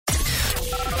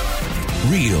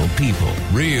Real people,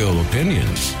 real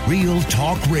opinions, real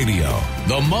talk radio.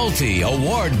 The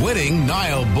multi-award-winning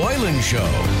Niall Boylan Show.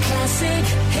 Classic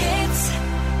hits.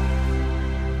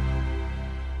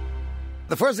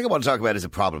 The first thing I want to talk about is a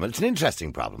problem. It's an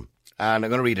interesting problem. And I'm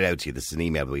going to read it out to you. This is an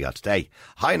email that we got today.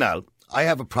 Hi, Niall. I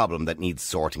have a problem that needs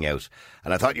sorting out,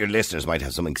 and I thought your listeners might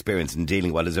have some experience in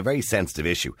dealing with what is a very sensitive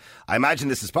issue. I imagine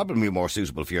this is probably more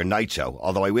suitable for your night show,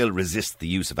 although I will resist the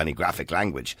use of any graphic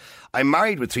language. I'm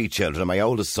married with 3 children, and my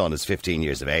oldest son is 15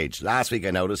 years of age. Last week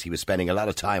I noticed he was spending a lot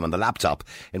of time on the laptop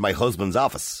in my husband's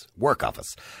office, work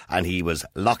office, and he was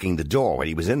locking the door when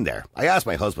he was in there. I asked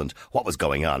my husband what was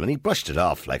going on, and he brushed it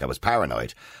off like I was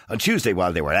paranoid. On Tuesday,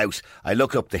 while they were out, I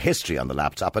looked up the history on the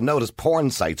laptop and noticed porn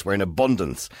sites were in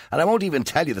abundance, and I won't even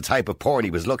tell you the type of porn he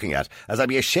was looking at, as I'd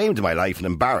be ashamed of my life and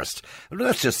embarrassed. But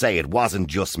let's just say it wasn't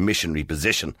just missionary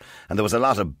position, and there was a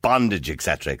lot of bondage,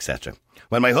 etc., etc.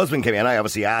 When my husband came in, I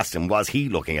obviously asked him, was he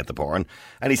looking at the porn?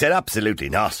 And he said absolutely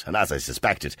not, and as I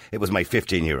suspected, it was my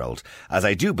 15-year-old, as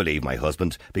I do believe my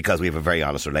husband, because we have a very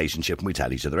honest relationship and we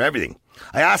tell each other everything.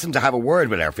 I asked him to have a word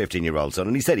with our 15-year-old son,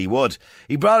 and he said he would.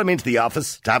 He brought him into the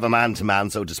office to have a man-to-man,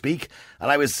 so to speak,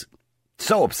 and I was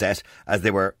so upset as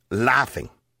they were laughing.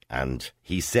 And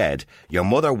he said, your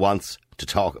mother wants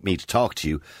me to talk to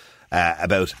you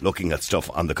about looking at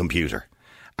stuff on the computer.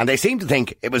 And they seemed to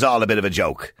think it was all a bit of a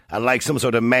joke and like some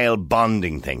sort of male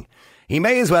bonding thing. He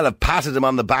may as well have patted him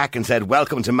on the back and said,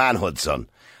 welcome to manhood, son.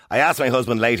 I asked my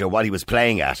husband later what he was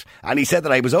playing at, and he said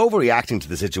that I was overreacting to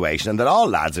the situation and that all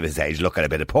lads of his age look at a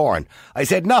bit of porn. I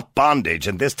said, not bondage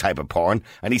and this type of porn,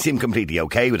 and he seemed completely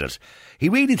okay with it. He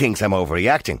really thinks I'm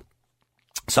overreacting.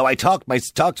 So I talked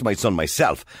to my son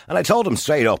myself, and I told him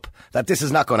straight up that this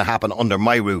is not going to happen under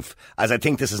my roof, as I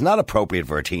think this is not appropriate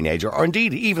for a teenager, or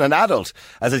indeed even an adult,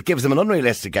 as it gives them an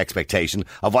unrealistic expectation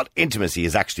of what intimacy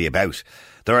is actually about.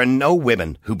 There are no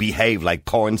women who behave like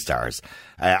porn stars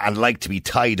and like to be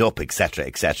tied up, etc.,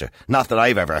 etc. Not that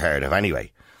I've ever heard of,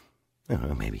 anyway.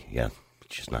 Maybe, yeah,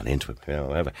 she's not into it,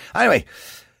 whatever. Anyway,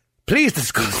 please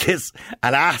discuss this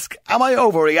and ask, am I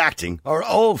overreacting or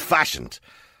old-fashioned?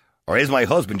 Or is my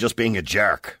husband just being a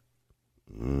jerk?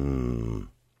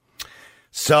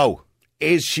 So,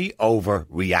 is she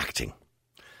overreacting?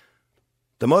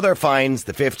 The mother finds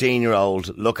the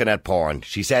 15-year-old looking at porn.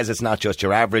 She says it's not just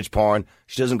your average porn.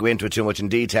 She doesn't go into it too much in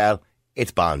detail.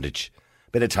 It's bondage.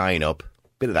 Bit of tying up.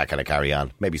 Bit of that kind of carry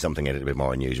on. Maybe something a little bit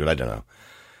more unusual. I don't know.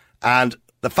 And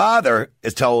the father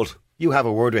is told, you have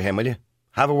a word with him, will you?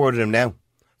 Have a word with him now.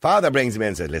 Father brings him in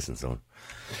and says, listen, son.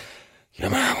 Your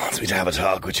mum wants me to have a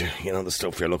talk with you. You know, the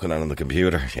stuff you're looking at on the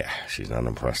computer. Yeah, she's not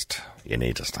impressed. You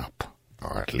need to stop.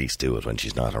 Or at least do it when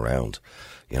she's not around.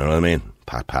 You know what I mean?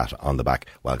 Pat, pat on the back.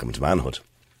 Welcome to manhood.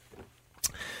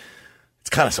 It's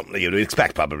kind of something that you'd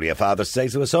expect probably a father to say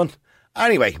to a son.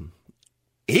 Anyway,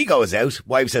 he goes out.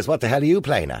 Wife says, what the hell are you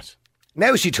playing at?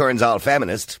 Now she turns all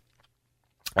feminist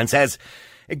and says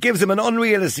it gives him an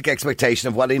unrealistic expectation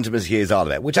of what intimacy is all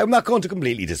about, which I'm not going to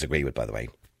completely disagree with, by the way.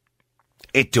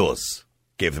 It does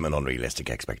give them an unrealistic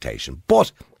expectation.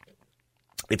 But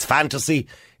it's fantasy,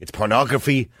 it's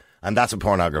pornography, and that's what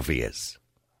pornography is.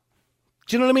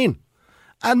 Do you know what I mean?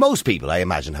 And most people, I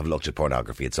imagine, have looked at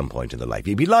pornography at some point in their life.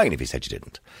 You'd be lying if you said you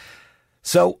didn't.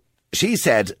 So she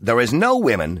said there is no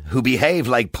women who behave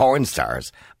like porn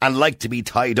stars and like to be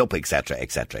tied up, etc.,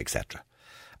 etc., etc.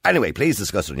 Anyway, please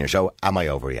discuss it on your show. Am I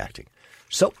overreacting?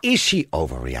 So is she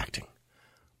overreacting?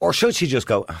 Or should she just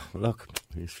go, oh, look,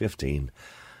 he's 15.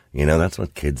 You know, that's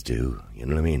what kids do. You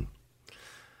know what I mean?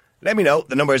 Let me know.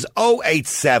 The number is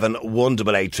 087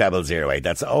 188 0008.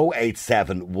 That's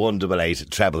 087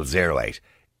 188 0008.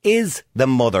 Is the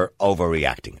mother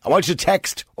overreacting? I want you to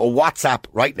text or WhatsApp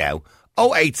right now.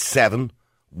 087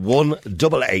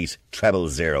 188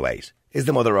 0008. Is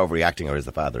the mother overreacting or is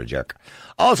the father a jerk?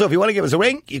 Also, if you want to give us a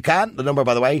ring, you can. The number,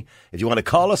 by the way, if you want to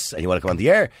call us and you want to come on the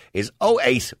air, is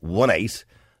 0818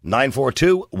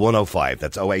 942 105.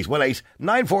 That's 0818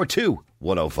 942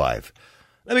 105.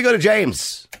 Let me go to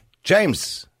James.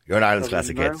 James, you're in Ireland's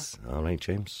Classic Hits. All right,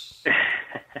 James.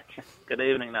 Good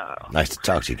evening now. Nice to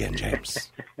talk to you again,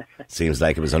 James. Seems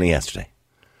like it was only yesterday.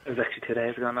 It was actually 2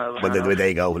 days ago now. Well, there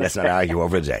you go. Let's not argue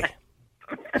over a day.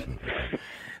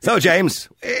 So, James,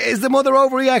 is the mother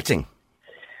overreacting?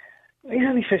 He's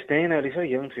only 15 now. He's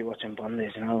very young to be watching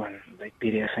bondage, you know, and like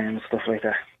BDSM and stuff like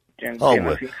that.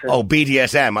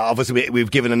 BDSM. Obviously, we've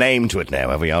given a name to it now,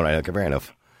 have we? All right, okay, fair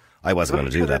enough. I wasn't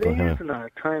going to do that. But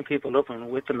tying people up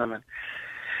and whipping them and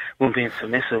one being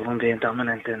submissive, one being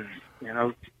dominant, and, you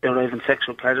know, deriving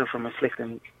sexual pleasure from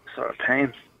inflicting sort of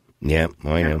pain. Yeah,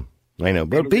 I know. I know,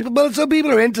 but some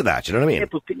people are into that. You know what I mean?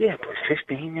 Yeah, but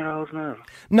 15-year-olds now.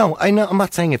 No, I know. I'm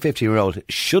not saying a 50-year-old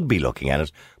should be looking at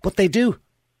it, but they do.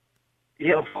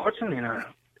 Yeah, unfortunately now.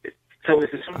 So is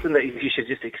it something that you should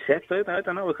just accept? I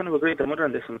don't know. I kind of agree with the mother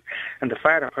on this one. And the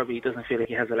father probably doesn't feel like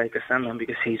he has a leg to stand on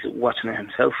because he's watching it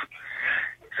himself.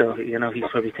 So, you know, he's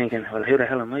probably thinking, well, who the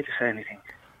hell am I to say anything?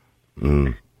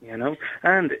 You know?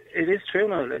 And it is true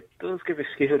now. It does give a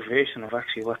skewed version of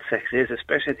actually what sex is,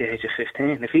 especially at the age of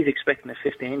 15. If he's expecting a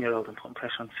 15-year-old and putting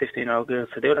pressure on 15-year-old girls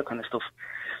to do that kind of stuff.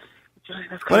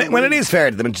 Well, it is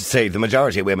fair to say the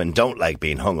majority of women don't like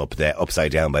being hung up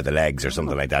upside down by the legs or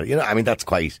something like that. You know, I mean, that's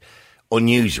quite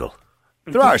unusual.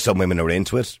 There are some women who are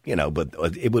into it, you know, but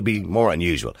it would be more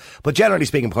unusual. But generally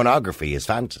speaking, pornography is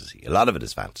fantasy. A lot of it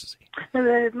is fantasy.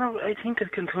 Well, no, I think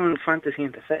it can turn fantasy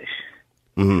into fetish.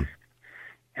 Mm-hmm.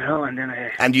 You know, and then...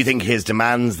 And do you think his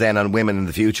demands then on women in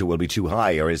the future will be too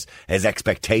high, or his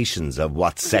expectations of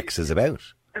what sex is about?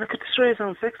 And it could destroy his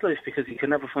own sex life because he can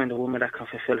never find a woman that can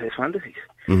fulfill his fantasies.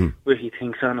 Where he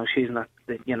thinks, oh no, she's not,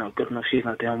 you know, good enough, she's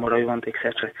not doing what I want,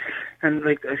 etc. And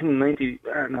like, I think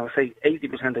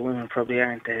 80% of women probably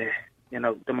aren't, you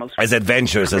know, the most... As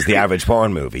adventurous as the average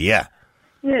porn movie, yeah.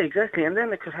 Yeah, exactly. And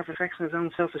then it could have effects on his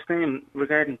own self-esteem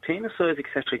regarding penis size,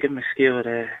 etc. Give him a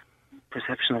skewed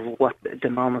perception of what the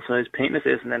normal size penis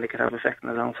is, and then it could have effect on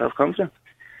his own self-confidence.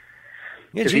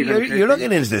 Yeah, you're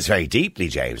looking into this very deeply,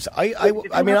 James. I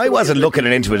mean, I wasn't looking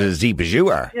into it as deep as you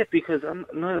are. Yeah, because I'm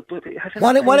not... But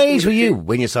what age were you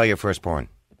when you saw your first porn?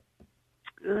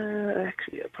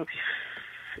 Actually, probably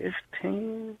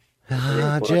 15...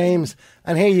 James.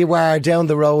 And here you are down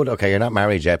the road. Okay, you're not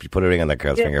married yet. You put a ring on that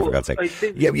girl's finger, for God's sake.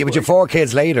 But you're 4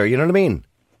 kids later, you know what I mean?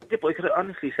 Yeah, but I could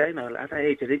honestly say now, at that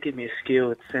age, it did give me a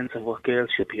skewed sense of what girls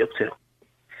should be up to.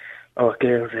 Or what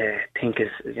girls think is,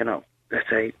 you know, let's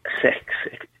say, sex,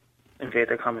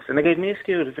 inverted commas. And it gave me a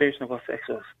skewed version of what sex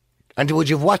was. And would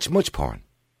you have watched much porn?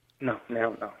 No.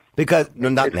 Because,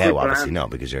 not now, obviously, no,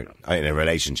 because you're in a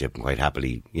relationship and quite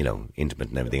happily, you know, intimate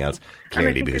and everything else.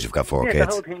 Clearly, because you've got 4 kids.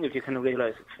 The whole thing is you kind of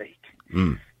realise it's fake.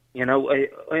 You know,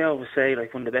 I always say,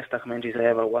 like, one of the best documentaries I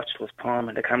ever watched was Porn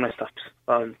When the Camera Stops.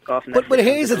 But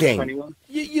here's the thing.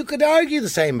 You could argue the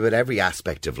same about every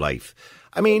aspect of life.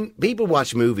 I mean, people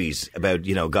watch movies about,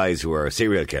 you know, guys who are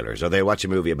serial killers, or they watch a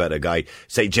movie about a guy,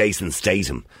 say Jason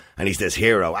Statham, and he's this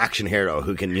hero, action hero,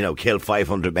 who can, you know, kill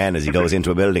 500 men as he goes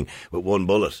into a building with 1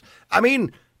 bullet. I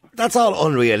mean, that's all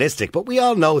unrealistic, but we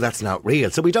all know that's not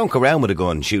real, so we don't go around with a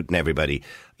gun shooting everybody.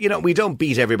 You know, we don't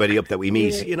beat everybody up that we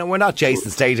meet. You know, we're not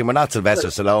Jason Statham, we're not Sylvester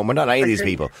Stallone, we're not any of these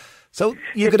people. So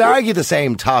you could argue the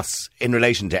same toss in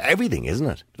relation to everything, isn't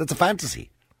it? That's a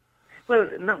fantasy. Well,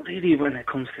 not really when it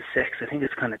comes to sex. I think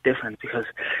it's kind of different because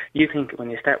you think when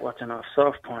you start watching off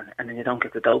soft porn and then you don't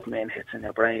get the dopamine hits in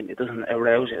your brain, it doesn't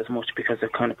arouse you as much because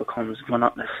it kind of becomes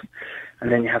monotonous.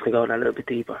 And then you have to go a little bit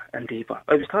deeper and deeper.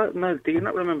 I was talking, do you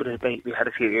not remember the debate we had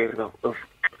a few years ago of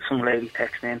some lady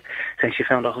texting in saying she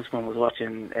found her husband was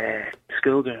watching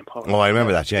schoolgirl porn? Oh, I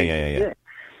remember that, yeah.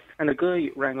 And the guy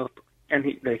rang up and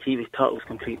he thought it was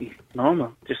completely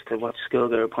normal just to watch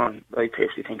schoolgirl porn. I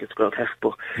personally think it's grotesque,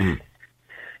 but...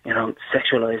 You know,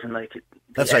 sexualising like it.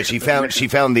 That's right. She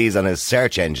found these on a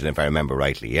search engine, if I remember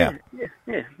rightly. Yeah.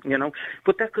 You know,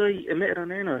 but that guy admitted on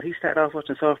there now he started off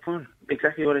watching soft porn,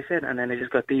 exactly what I said, and then it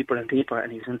just got deeper and deeper,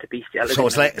 and he was into bestiality.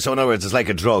 So in other words, it's like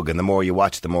a drug, and the more you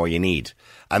watch, the more you need,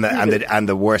 and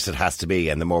the worse it has to be,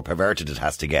 and the more perverted it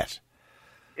has to get.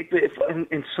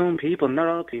 In some people, not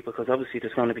all people, because obviously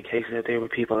there's going to be cases out there where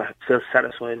people are still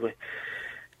satisfied with,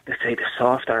 let's say, the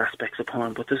softer aspects of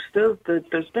porn, but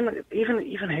there's been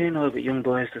even here now with young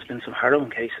boys, there's been some harrowing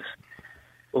cases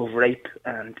of rape,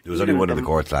 and there was only one in the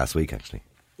courts last week, actually.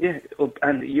 Yeah,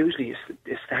 and usually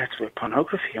it starts with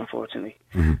pornography, unfortunately.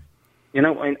 You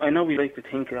know, I know we like to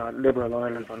think liberal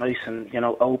Ireland are nice and, you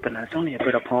know, open, and it's only a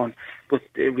bit of porn, but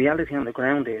the reality on the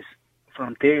ground is,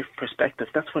 from their perspective,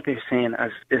 that's what they're saying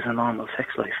as is a normal sex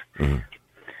life.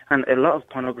 And a lot of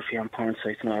pornography on porn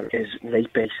sites now is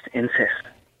rape-based incest.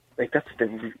 Like, that's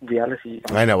the reality.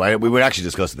 I know. We were actually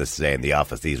discussing this today in the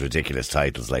office, these ridiculous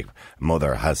titles like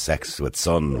Mother Has Sex with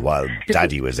Son While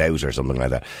Daddy Was Out or something like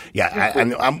that. Yeah,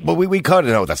 but we kind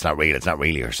of know that's not real. It's not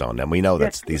really her son. And we know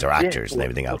that these are actors and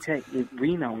everything else. Okay,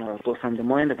 we know now, but from the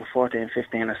mind of a 14,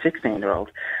 15 or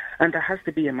 16-year-old, and there has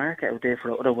to be a market out there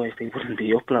for it, otherwise they wouldn't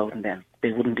be uploading them.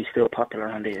 They wouldn't be still popular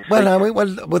on these. Well,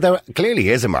 there clearly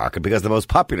is a market because the most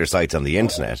popular sites on the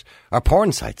internet are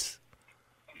porn sites.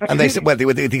 And they said, well,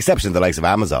 with the exception of the likes of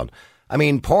Amazon, I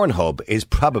mean, Pornhub is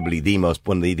probably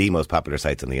one of the most popular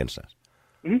sites on the internet.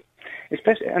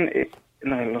 Especially, and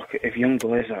look, if young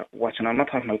boys are watching, I'm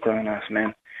not talking about grown-ass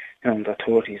men, in their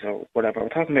 30s or whatever. We're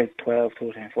talking about 12,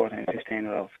 13, 14,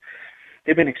 15-year-olds.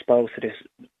 They've been exposed to this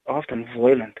often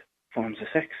violent forms of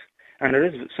sex. And there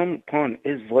is some porn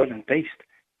is violent based.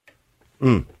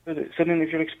 So then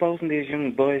if you're exposing these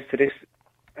young boys to this,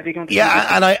 are they going to...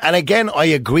 Yeah, and again, I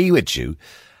agree with you.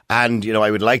 And, you know,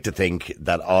 I would like to think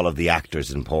that all of the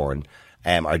actors in porn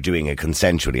are doing it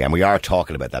consensually. And we are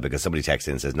talking about that because somebody texts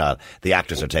in and says, no, the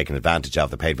actors are taken advantage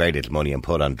of. They're paid very little money and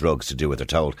put on drugs to do what they're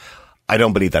told. I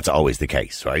don't believe that's always the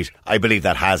case, right? I believe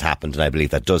that has happened, and I believe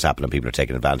that does happen and people are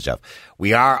taken advantage of.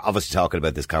 We are obviously talking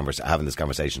about this having this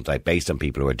conversation tonight based on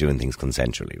people who are doing things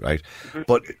consensually, right? Mm-hmm.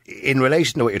 But in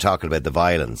relation to what you're talking about, the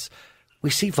violence, we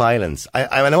see violence.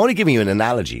 I'm only giving you an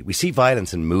analogy. We see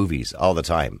violence in movies all the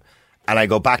time. And I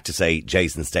go back to, say,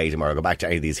 Jason Statham, or I go back to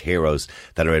any of these heroes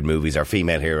that are in movies, or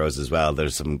female heroes as well.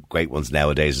 There's some great ones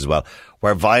nowadays as well,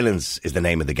 where violence is the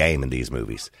name of the game in these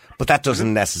movies. But that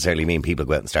doesn't necessarily mean people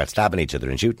go out and start stabbing each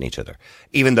other and shooting each other,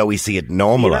 even though we see it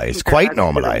normalised, quite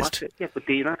normalised. Yeah, but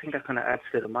do you not think that kind of adds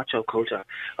to the macho culture,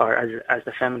 or as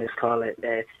the feminists call it,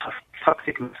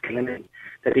 toxic masculinity?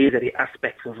 That these are the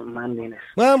aspects of manliness.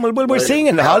 Well, we're seeing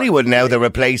in Hollywood now they're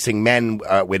replacing men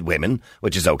with women,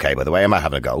 which is okay, by the way. I'm not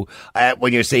having a go.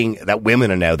 When you're seeing that women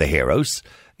are now the heroes,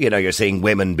 you know, you're seeing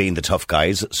women being the tough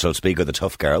guys, so to speak, or the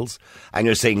tough girls, and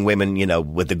you're seeing women, you know,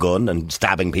 with the gun and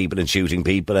stabbing people and shooting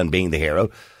people and being the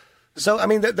hero. So, I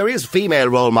mean, there is female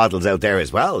role models out there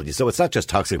as well. So it's not just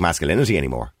toxic masculinity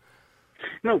anymore.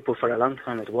 No, but for a long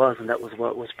time it was, and that was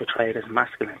what was portrayed as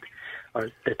masculine. Or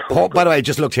the by the way, I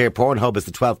just looked here. Pornhub is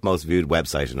the 12th most viewed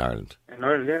website in Ireland. In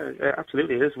Ireland, yeah,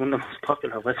 absolutely. It is one of the most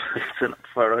popular websites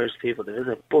for Irish people to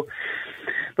visit. But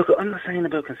look, I'm not saying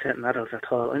about consenting adults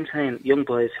at all. I'm saying young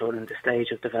boys who are in the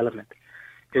stage of development,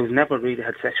 who've never really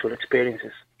had sexual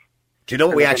experiences. Do you know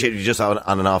what we actually, just on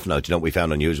an off note, do you know what we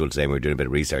found unusual today when we were doing a bit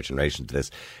of research in relation to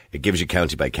this? It gives you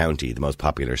county by county the most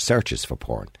popular searches for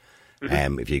porn.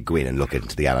 Mm-hmm. If you go in and look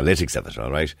into the analytics of it,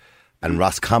 all right? And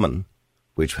Roscommon,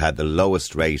 which had the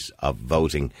lowest rate of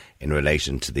voting in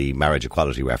relation to the marriage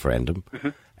equality referendum.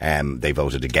 Mm-hmm. They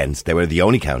voted against. They were the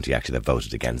only county, actually, that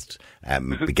voted against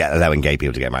allowing gay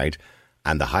people to get married.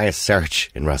 And the highest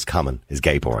search in Roscommon is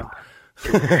gay porn.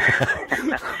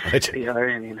 The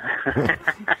irony.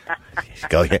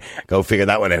 Go figure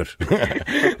that one out.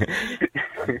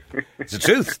 It's the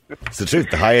truth. It's the truth.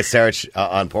 The highest search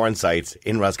on porn sites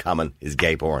in Roscommon is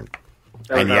gay porn.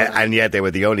 And yet they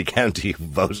were the only county who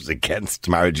voted against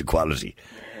marriage equality.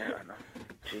 Yeah, I know.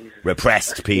 Jesus.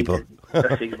 Repressed people.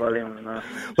 That speaks volumes.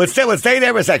 But still, stay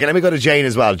there for a second. Let me go to Jane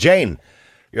as well. Jane,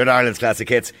 you're in Ireland's Classic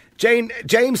Hits. Jane,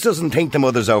 James doesn't think the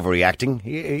mother's overreacting.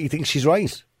 He thinks she's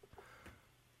right.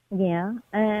 Yeah.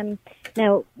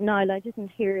 Now, Niall, I didn't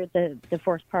hear the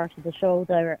first part of the show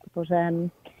there, but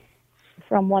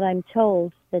from what I'm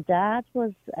told, the dad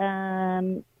was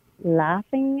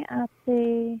laughing at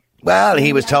the... Well,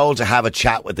 he was told to have a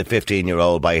chat with the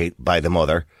 15-year-old by the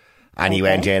mother, and he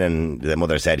went in and the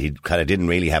mother said he kind of didn't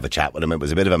really have a chat with him. It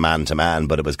was a bit of a man-to-man,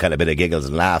 but it was kind of a bit of giggles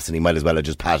and laughs, and he might as well have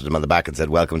just patted him on the back and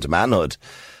said, welcome to manhood.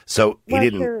 So he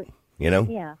didn't, you know?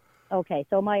 Yeah, okay.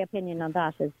 So my opinion on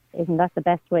that isn't that the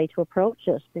best way to approach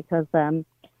it? Because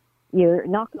you're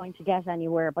not going to get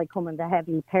anywhere by coming the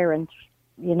heavy parent,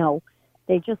 you know.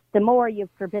 The more you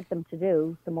forbid them to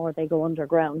do, the more they go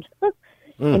underground.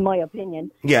 In my opinion.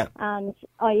 Yeah. And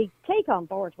I take on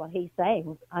board what he's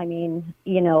saying. I mean,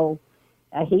 you know,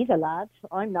 he's a lad.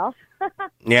 I'm not.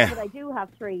 Yeah. But I do have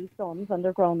 3 sons and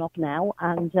they're grown up now.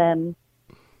 And,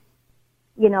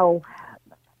 you know,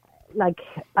 like,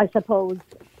 I suppose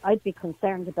I'd be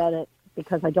concerned about it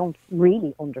because I don't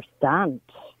really understand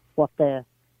what the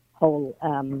whole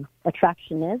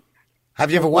attraction is.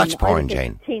 Have you ever watched porn,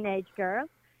 Jane? Teenage girl.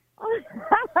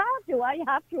 Do I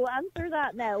have to answer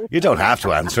that now? You don't have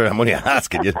to answer. I'm only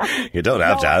asking you. You don't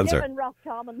have to answer. I live in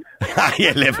Roscommon.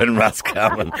 You live in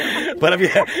Roscommon. But have you...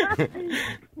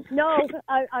 No,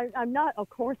 I'm not. Of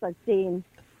course, I've seen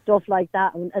stuff like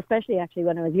that, especially actually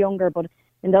when I was younger. But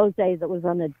in those days, it was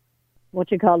on a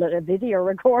a video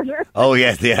recorder. Oh,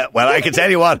 yes, yeah. Well, I can tell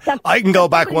you what, I can go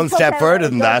back one step further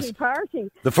than that. Party.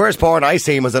 The first porn I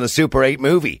seen was on a Super 8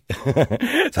 movie. So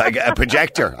I got a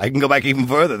projector. I can go back even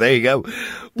further. There you go.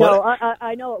 But no,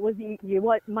 I know it was, you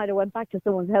might have went back to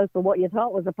someone's house for what you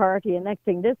thought was a party, and next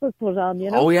thing this was put on,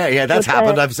 you know. Oh, yeah, that's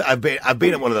happened. I've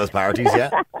been at one of those parties,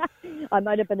 yeah. I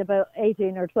might have been about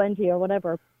 18 or 20 or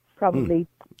whatever, probably.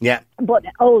 Yeah. But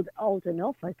old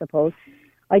enough, I suppose.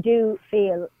 I do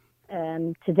feel...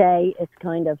 today it's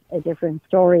kind of a different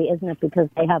story, isn't it? Because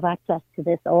they have access to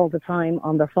this all the time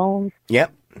on their phones.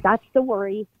 Yep. That's the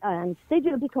worry. And they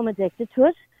do become addicted to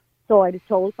it. So I was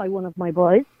told by one of my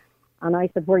boys. And I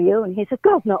said, were you? And he said,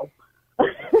 God, no.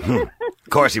 Of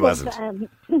course he wasn't.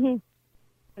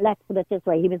 Let's put it this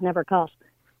way, he was never caught.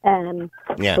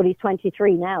 Yeah. But he's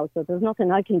 23 now, so there's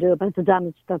nothing I can do about the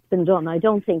damage that's been done. I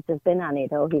don't think there's been any,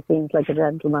 though. He seems like a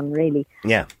gentleman, really.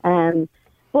 Yeah.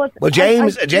 But Well,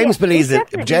 James believes that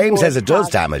definitely James says it does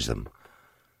has- damage them.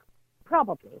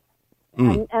 Probably.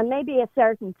 And maybe a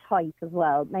certain type as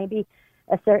well. Maybe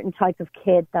a certain type of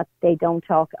kid that they don't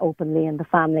talk openly in the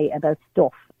family about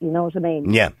stuff. You know what I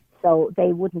mean? Yeah. So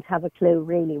they wouldn't have a clue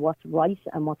really what's right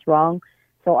and what's wrong.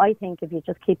 So I think if you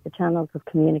just keep the channels of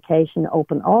communication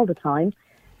open all the time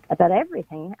about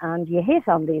everything, and you hit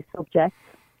on these subjects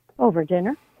over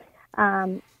dinner,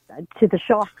 to the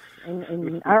shock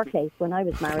in our case when I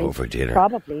was married, Over dinner.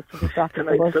 Probably to the shock of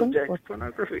the Tonight's husband. subject,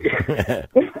 pornography.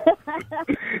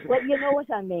 Well, you know what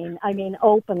I mean. I mean,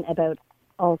 open about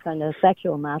all kind of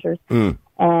sexual matters, Mm.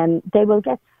 and they will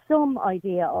get some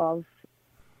idea of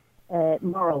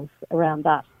morals around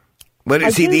that. But I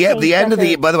see, do the think end that of the,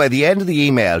 there- by the way, the end of the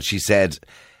email, she said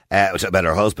about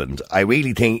her husband, I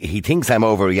really think he thinks I'm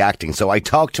overreacting. So I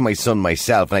talked to my son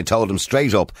myself and I told him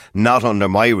straight up, not under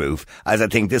my roof, as I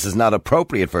think this is not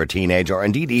appropriate for a teenager or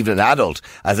indeed even an adult,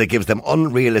 as it gives them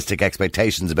unrealistic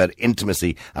expectations about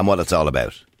intimacy and what it's all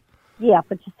about. Yeah,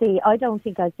 but you see, I don't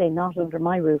think I'd say not under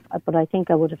my roof, but I think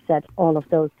I would have said all of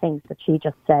those things that she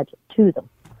just said to them.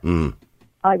 Mm.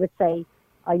 I would say,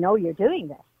 I know you're doing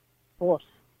this, but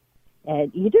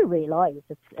you do realise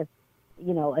it's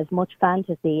you know, as much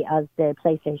fantasy as the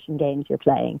PlayStation games you're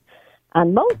playing.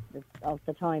 And most of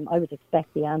the time, I would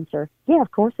expect the answer, yeah,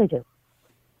 of course I do.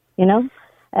 You know?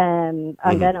 And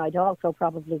then I'd also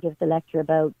probably give the lecture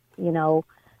about, you know,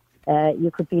 you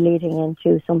could be leading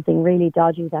into something really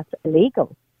dodgy that's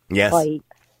illegal. Yes. By,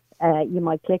 you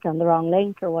might click on the wrong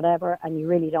link or whatever, and you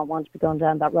really don't want to be going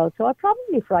down that road. So I'd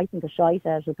probably frighten the shite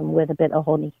out of them with a bit of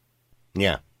honey.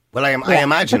 Yeah. Well, I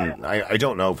imagine, I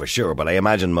don't know for sure, but I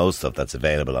imagine most stuff that's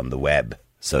available on the web,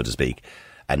 so to speak,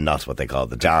 and not what they call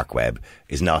the dark web,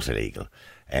 is not illegal.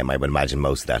 I would imagine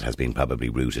most of that has been probably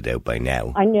rooted out by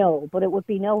now. I know, but it would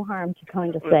be no harm to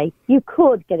kind of say, you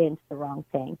could get into the wrong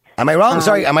thing. Am I wrong?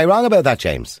 Sorry, am I wrong about that,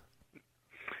 James?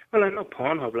 Well, I know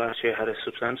Pornhub last year had a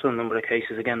substantial number of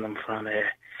cases against them from...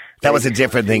 That was a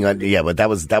different thing. Yeah, but that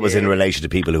was in relation to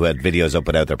people who had videos up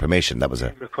without their permission. That was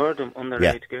a... Record them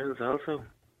underage girls also.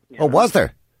 Oh, was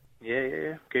there?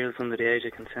 Yeah. Girls under the age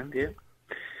of consent, yeah.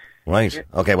 Right. Yeah.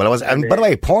 Okay, well, and by the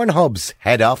way, Pornhub's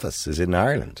head office is in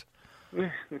Ireland.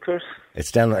 Yeah, of course.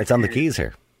 It's on the keys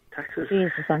here. Taxes.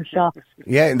 Jesus, I'm shocked.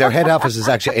 Yeah, and their head office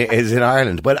is in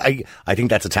Ireland. But I think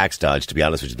that's a tax dodge, to be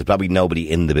honest with you. There's probably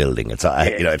nobody in the building. It's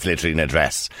it's literally an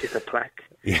address. It's a plaque.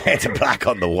 Yeah, it's a plaque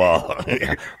on the wall.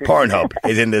 Yeah. Pornhub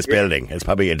is in this building. It's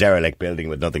probably a derelict building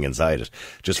with nothing inside it,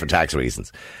 just for tax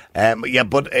reasons.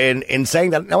 But in saying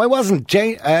that, no, I wasn't,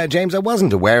 James, I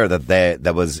wasn't aware that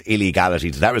there was illegality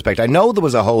to that respect. I know there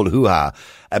was a whole hoo-ha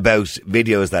about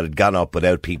videos that had gone up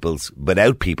without people's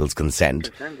consent.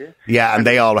 Yeah, and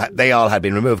they all had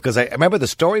been removed, because I remember the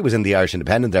story was in the Irish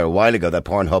Independent there a while ago that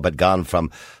Pornhub had gone from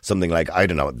something like, I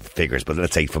don't know the figures, but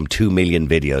let's say from 2 million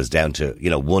videos down to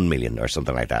 1 million or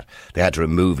something like that. They had to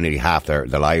remove nearly half their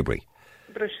library.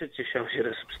 But it just shows you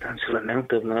the substantial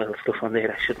amount of stuff on there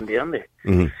that shouldn't be on there.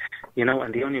 Mm-hmm. You know,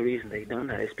 and the only reason they done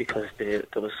that is because there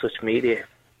was such media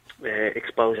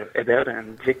exposure about it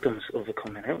and victims of it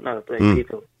coming out now, like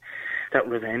people, that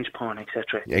revenge porn,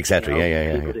 etc. Etc.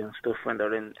 Yeah. People doing stuff when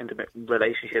they're in intimate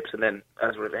relationships and then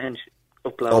as revenge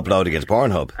Upload against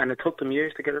Pornhub. And it took them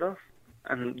years to get it off.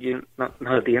 And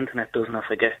the internet does not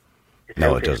forget. It's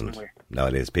No, out it there doesn't. somewhere. No,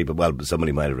 it is. People. Well,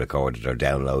 somebody might have recorded or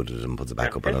downloaded it and puts it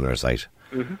back up on another site.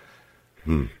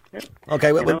 Mm-hmm. Yeah.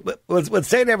 Okay, we'll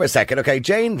stay there for a second. Okay,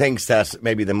 Jane thinks that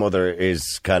maybe the mother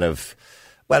is kind of,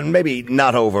 well, maybe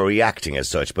not overreacting as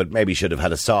such, but maybe should have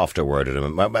had a softer word with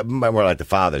him, more like the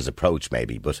father's approach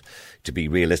maybe, but to be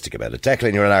realistic about it.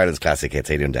 Declan, you're in Ireland's Classic Hits.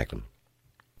 How you doing, Declan?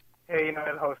 Hey,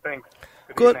 Niall, how's things?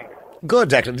 Good. Evening. Good,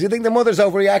 Declan. Do you think the mother's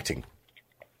overreacting?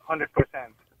 100%.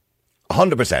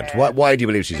 100%. Why do you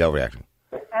believe she's overreacting?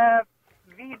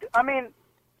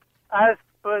 As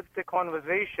per the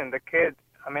conversation, the kid,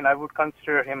 I would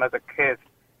consider him as a kid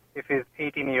if he's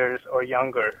 18 years or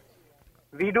younger.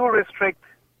 We do restrict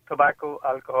tobacco,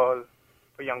 alcohol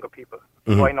for younger people.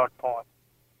 Mm-hmm. Why not porn?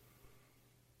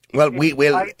 Well,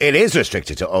 it is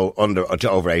restricted to over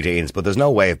 18s, but there's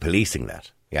no way of policing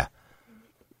that. Yeah.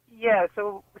 Yeah,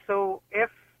 so if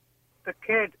the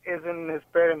kid is in his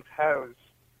parents' house,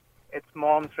 it's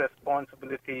mom's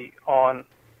responsibility on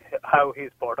how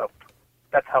he's brought up.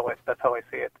 That's how I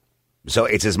see it. So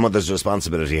it's his mother's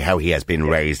responsibility how he has been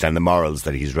raised and the morals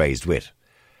that he's raised with.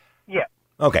 Yeah.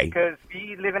 Okay. Because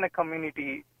we live in a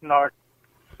community north,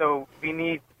 so we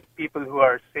need people who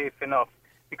are safe enough.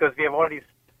 Because we have already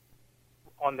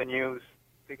on the news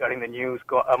regarding the news.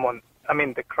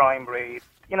 The crime rate.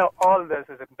 All this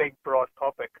is a big, broad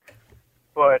topic,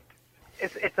 but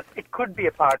it could be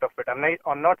a part of it.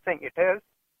 I'm not saying it is,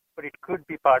 but it could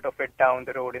be part of it down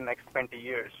the road in the next 20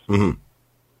 years. Mm-hmm.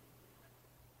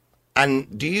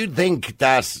 And do you think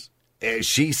that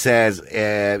she says,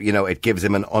 it gives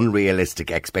him an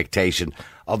unrealistic expectation?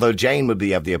 Although Jane would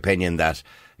be of the opinion that,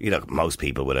 most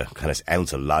people with a kind of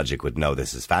ounce of logic would know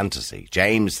this is fantasy.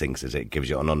 James thinks it gives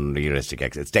you an unrealistic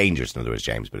it's dangerous, in other words,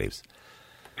 James believes.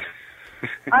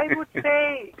 I would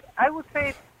say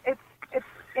it's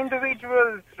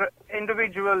individual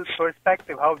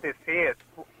perspective how they say it,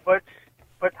 but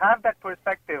have that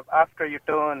perspective after you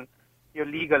turn your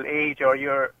legal age or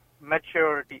your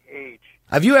maturity age.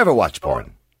 Have you ever watched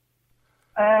porn?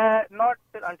 Not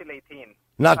until 18.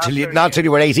 Not till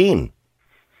you were 18.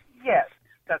 Yes,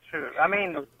 that's true.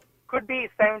 Could be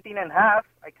 17 and a half.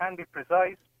 I can't be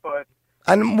precise, but.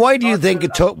 And why do you think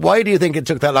it took? Why do you think it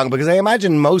took that long? Because I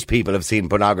imagine most people have seen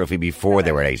pornography before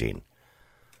they were 18.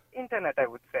 Internet, I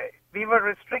would say. We were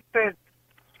restricted.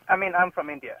 I'm from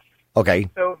India. Okay.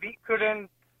 So we couldn't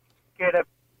get a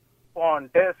porn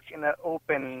disc in an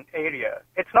open area.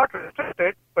 It's not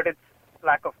restricted, but it's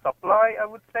lack of supply, I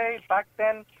would say. Back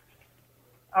then,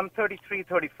 I'm 33,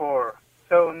 34.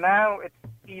 So now it's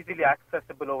easily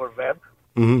accessible over web.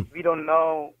 Mm-hmm. We don't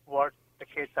know what the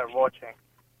kids are watching.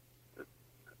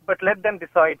 But let them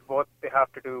decide what they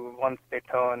have to do once they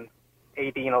turn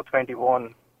 18 or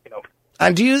 21,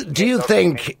 And do you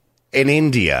think in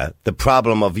India the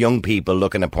problem of young people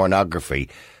looking at pornography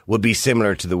would be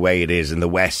similar to the way it is in the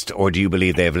West, or do you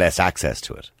believe they have less access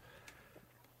to it?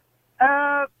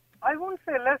 I won't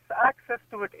say less access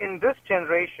to it in this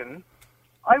generation.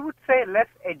 I would say less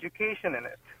education in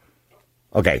it.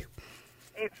 Okay.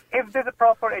 If there's a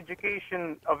proper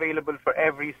education available for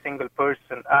every single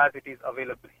person as it is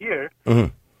available here,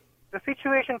 mm-hmm. the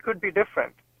situation could be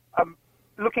different. I'm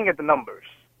looking at the numbers.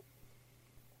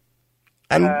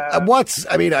 And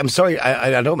I'm sorry,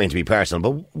 I don't mean to be personal,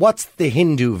 but what's the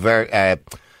Hindu,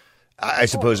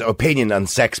 opinion on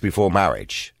sex before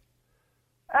marriage?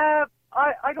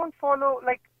 I don't follow,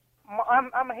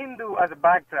 I'm a Hindu as a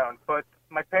background, but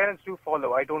my parents do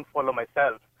follow. I don't follow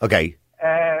myself. Okay.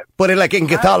 But in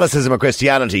Catholicism or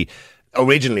Christianity,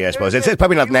 originally, I suppose, it's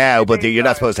probably not now, but you're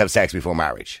not supposed to have sex before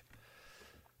marriage.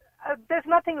 There's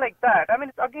nothing like that.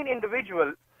 It's again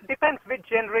individual. Depends which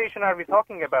generation are we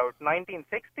talking about,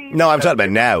 1960s? No, I'm talking about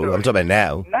now.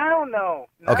 Now, no.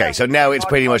 Okay, so now it's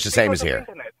pretty much the same as here.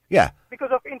 Internet. Yeah.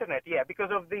 Because of internet, yeah. Because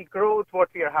of the growth what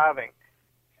we are having.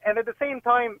 And at the same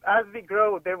time, as we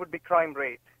grow, there would be crime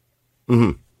rate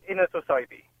mm-hmm. in a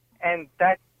society. And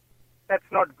that's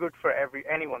not good for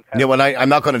anyone's health. Yeah, well, I'm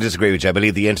not going to disagree with you. I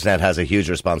believe the internet has a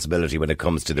huge responsibility when it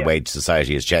comes to the way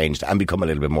society has changed and become a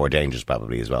little bit more dangerous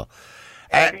probably as well.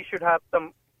 We should have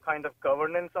some kind of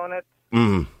governance on it.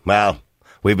 Well,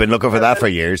 we've been looking for that for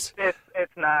years.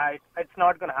 It's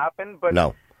not going to happen. But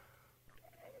no.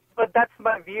 But that's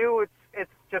my view. It's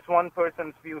just one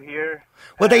person's view here.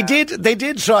 Well, they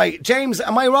did try. James,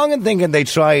 am I wrong in thinking they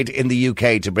tried in the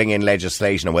UK to bring in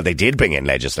legislation, or they did bring in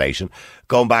legislation,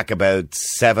 going back about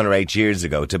 7 or 8 years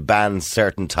ago, to ban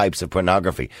certain types of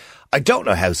pornography? I don't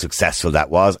know how successful that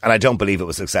was, and I don't believe it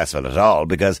was successful at all,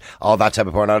 because all that type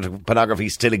of pornography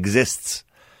still exists.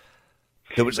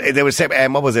 There was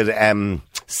what was it?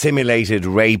 Simulated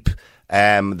rape.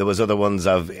 There was other ones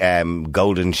of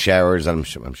golden showers. I'm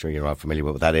sure you're all familiar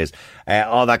with what that is.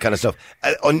 All that kind of stuff.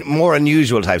 More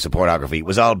unusual types of pornography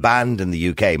was all banned in the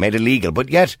UK, made illegal, but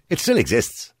yet it still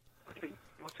exists.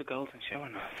 What's a golden shower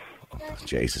now? Oh,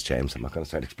 Jesus, James, I'm not going to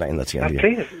start explaining that to you.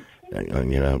 Please.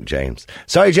 James.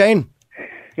 Sorry, Jane.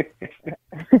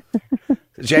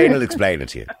 Jane will explain it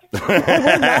to you.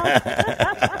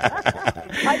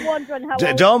 I'm wondering how.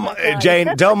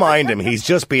 Jane, don't mind him. He's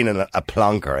just being a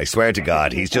plonker. I swear to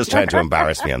God, he's just trying to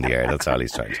embarrass me on the air. That's all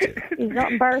he's trying to do. He's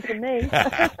not embarrassing me.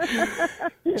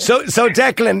 So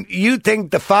Declan, you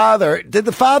think did the father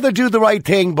do the right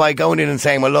thing by going in and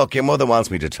saying, "Well, look, your mother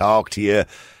wants me to talk to you.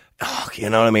 Oh, you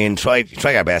know what I mean? Try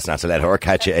our best not to let her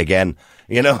catch you again.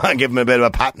 And give him a bit of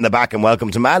a pat in the back and welcome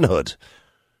to manhood."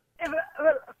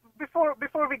 Well,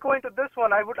 before we go into this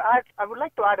one, I would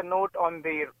like to add a note on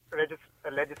the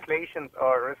legislations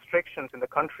or restrictions in the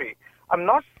country. I'm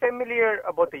not familiar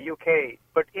about the UK,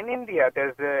 but in India,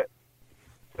 there's a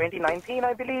 2019,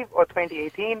 I believe, or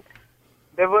 2018.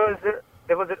 There was a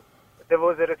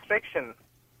restriction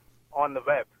on the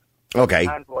web. Okay.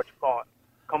 And watch porn,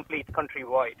 complete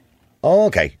countrywide. Oh,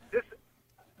 okay.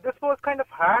 this was kind of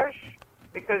harsh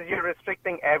because you're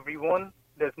restricting everyone.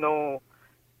 There's no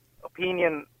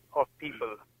opinion of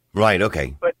people. Right,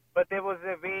 okay. But there was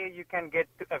a way you can get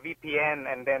to a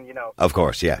VPN and then, Of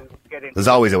course, yeah. get into There's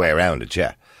always a way around it,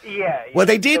 yeah. Yeah. Well,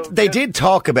 they So did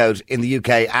talk about in the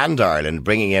UK and Ireland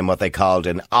bringing in what they called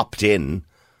an opt-in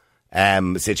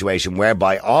situation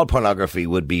whereby all pornography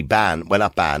would be banned, well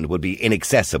not banned, would be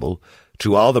inaccessible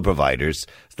to all the providers,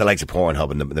 the likes of Pornhub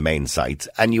and the main sites,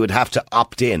 and you would have to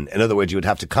opt in. In other words, you would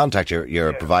have to contact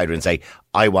your provider and say,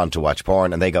 I want to watch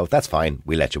porn, and they go, that's fine,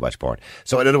 we let you watch porn.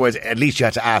 So in other words, at least you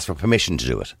had to ask for permission to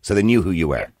do it, so they knew who you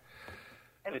were.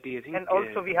 And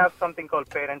also we have something called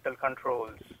parental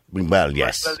controls. Well,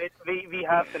 yes. Well, we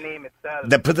have the name itself.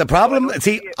 The problem,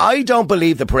 I don't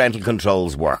believe the parental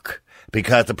controls work.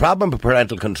 Because the problem with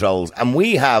parental controls, and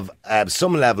we have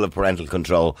some level of parental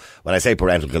control, when I say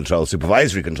parental control,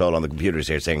 supervisory control on the computers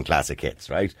here saying classic hits,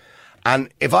 right? And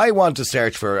if I want to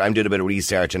search for, I'm doing a bit of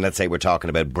research, and let's say we're talking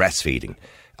about breastfeeding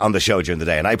on the show during the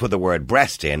day, and I put the word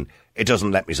breast in, it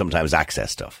doesn't let me sometimes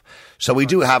access stuff. So we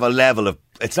do have a level of,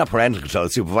 it's not parental control,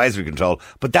 it's supervisory control,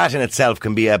 but that in itself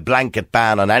can be a blanket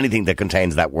ban on anything that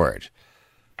contains that word.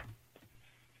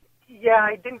 Yeah,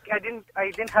 I didn't get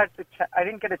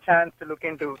a chance to look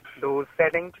into those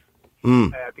settings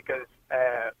because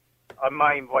on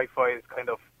my Wi-Fi is kind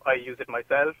of, I use it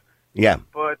myself. Yeah.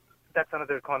 But that's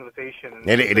another conversation.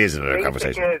 It is another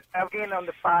conversation. Because again, on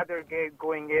the father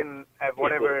going in,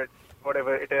 whatever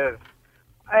it is.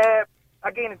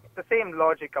 Again, the same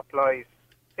logic applies,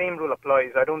 same rule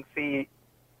applies. I don't see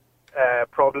a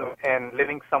problem in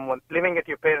living at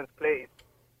your parents' place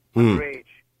underage.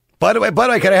 By the way,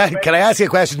 can I ask you a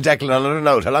question, Declan, on another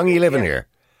note? How long are you living here?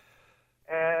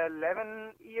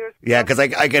 11 years. Yeah, because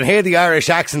I can hear the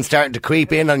Irish accent starting to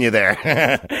creep in on you there.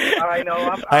 I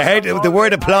know. I hate the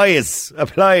word applies.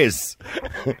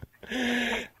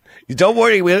 Don't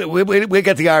worry, we'll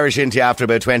get the Irish into you after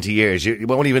about 20 years. You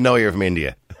won't even know you're from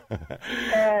India.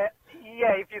 Yeah,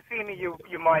 if you see me, you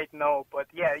might know, but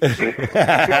yeah.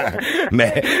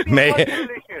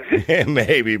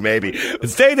 Maybe. But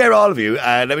stay there, all of you.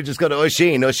 Let me just go to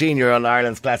Oisin. Oisin, you're on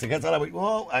Ireland's Classic Hits.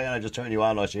 Whoa, I just turn you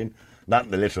on, Oisin. Not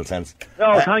in the literal sense.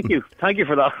 No, thank you. Thank you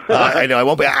for that. I know, I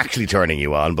won't be actually turning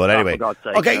you on, but anyway. For God's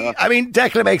sake, okay, I mean,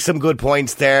 Declan makes some good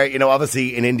points there. You know,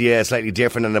 obviously in India, slightly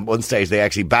different, and at one stage they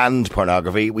actually banned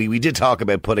pornography. We did talk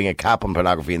about putting a cap on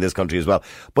pornography in this country as well.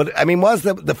 But, I mean, was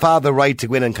the father right to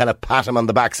go in and kind of pat him on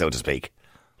the back, so to speak?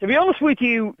 To be honest with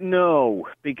you, no.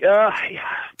 I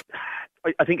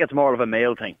think it's more of a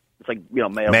male thing. It's like,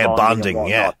 male bonding,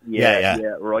 yeah,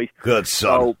 right. Good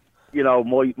son. So,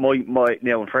 my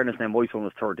now in fairness, my son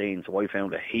was 13, so I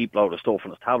found a heap load of stuff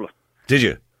on his tablet. Did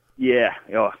you? Yeah,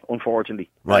 unfortunately.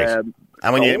 Right. And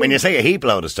when you say a heap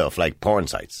load of stuff, like porn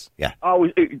sites, yeah. Oh,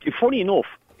 funny enough,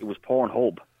 it was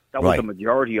Pornhub. That was the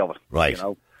majority of it. Right.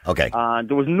 Okay. And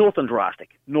there was nothing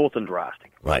drastic.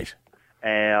 Right.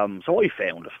 So I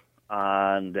found it,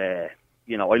 and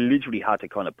I literally had to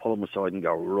kind of pull him aside and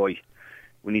go, right,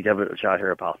 we need to have a little chat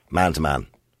here, pal. Man to man.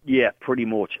 Yeah, pretty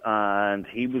much. And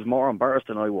he was more embarrassed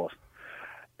than I was,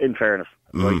 in fairness.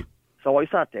 Right? So I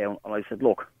sat down and I said,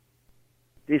 look,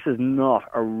 this is not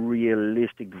a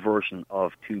realistic version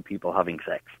of two people having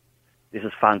sex. This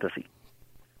is fantasy.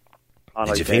 And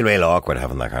Did you feel real awkward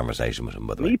having that conversation with him,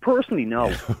 by the way? Me personally,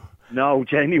 no. No,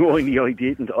 genuinely, I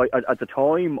didn't. At the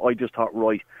time, I just thought,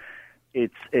 right,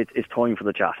 it's time for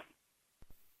the chat.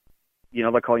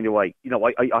 That kind of way.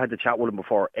 I had to chat with him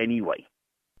before anyway.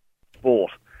 But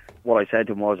what I said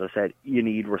to him was, you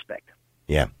need respect.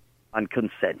 Yeah. And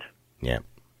consent. Yeah.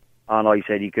 And I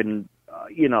said, you can,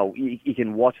 you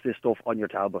can watch this stuff on your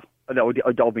tablet. No,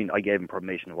 I don't mean I gave him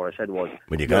permission. What I said was...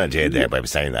 Well, you kind of did there by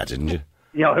saying that, didn't you?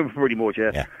 Yeah, pretty much,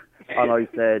 yeah. Yeah. And I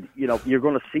said, you're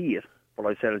going to see it. But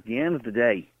I said, at the end of the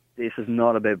day, this is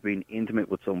not about being intimate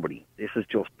with somebody. This is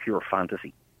just pure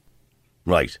fantasy.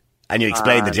 Right. And you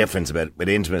explained the difference with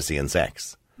intimacy and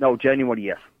sex. No, genuinely,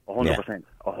 yes. 100%.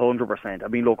 100%. I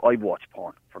mean, look, I've watched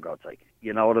porn, for God's sake.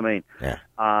 You know what I mean? Yeah.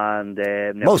 And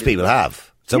most people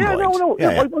have, at some point. No.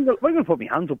 Yeah, I'm going to put my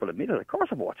hands up and admit it. Of course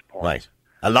I've watched porn. Right.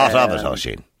 A lot of it,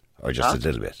 Oisin? Or just a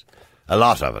little bit? A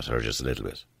lot of it, or just a little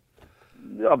bit?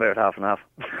 About half and half.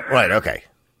 Right, okay.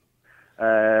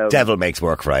 Devil makes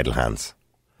work for idle hands.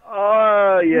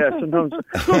 Yeah, sometimes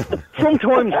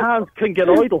hands can get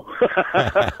idle.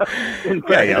 In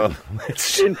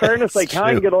fairness, they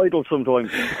can get idle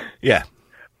sometimes. Yeah.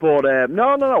 But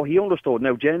no, he understood.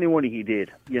 Now, genuinely he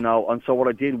did, and so what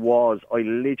I did was I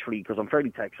literally, because I'm fairly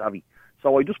tech savvy,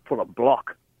 so I just put a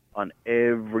block on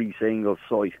every single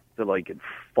site that I could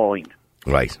find.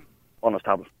 Right. On his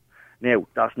tablet. Now,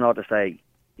 that's not to say,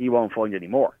 he won't find any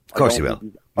more. Of course he will.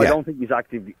 I don't think he's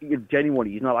actively,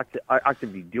 genuinely, he's not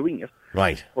actively doing it.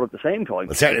 Right. But at the same time...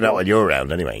 Well, certainly not when you're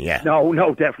around, anyway, yeah. No,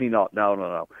 definitely not.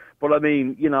 No. But I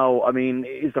mean, I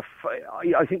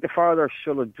think the father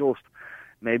should have just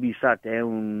maybe sat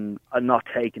down and not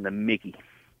taken the mickey.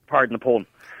 Pardon the pun.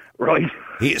 Right.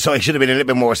 So he should have been a little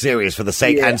bit more serious for the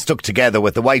sake and stuck together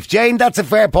with the wife. Jane, that's a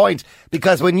fair point,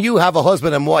 because when you have a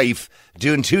husband and wife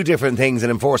doing two different things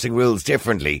and enforcing rules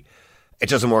differently, it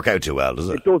doesn't work out too well, does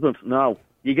it? It doesn't, no.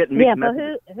 You get mixed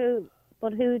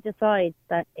but who decides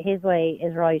that his way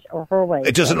is right or her way?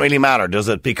 It doesn't really matter, does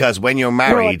it? Because when you're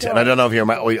married, and I don't know if you're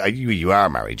married, you are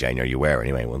married, Jane, or you were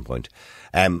anyway at one point.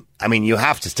 I mean, you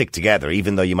have to stick together,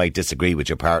 even though you might disagree with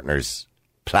your partner's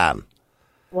plan.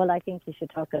 Well, I think you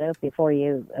should talk it out before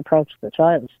you approach the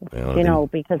child,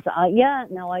 because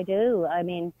I do. I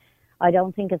mean, I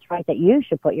don't think it's right that you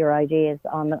should put your ideas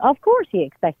on them. Of course you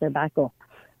expect their backup,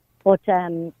 but,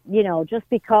 just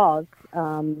because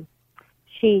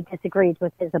she disagreed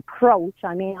with his approach,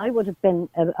 I mean, I would have been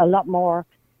a lot more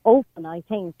open, I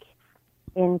think,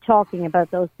 in talking about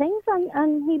those things,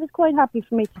 and he was quite happy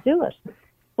for me to do it.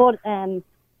 But, I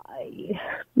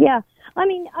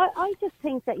mean, I just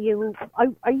think that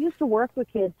I used to work with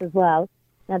kids as well.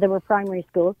 Now, they were primary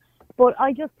school. But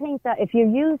I just think that if you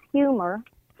use humour,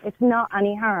 it's not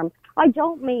any harm. I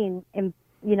don't mean,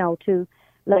 to,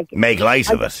 like... Make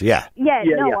light of it, yeah.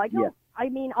 I don't. I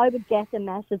mean, I would get the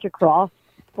message across,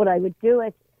 but I would do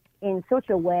it in such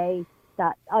a way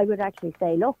that I would actually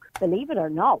say, look, believe it or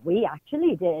not, we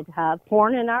actually did have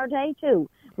porn in our day too.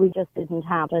 We just didn't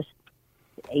have it,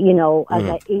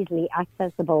 as easily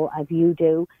accessible as you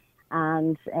do.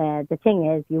 And the thing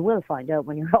is, you will find out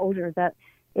when you're older that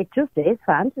it just is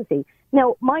fantasy.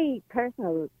 Now, my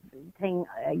personal thing,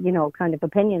 kind of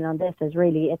opinion on this is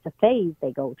really it's a phase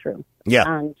they go through. Yeah.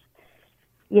 And,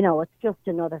 it's just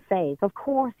another phase. Of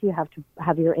course you have to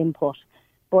have your input.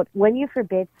 But when you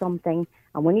forbid something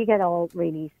and when you get all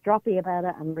really stroppy about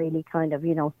it and really kind of,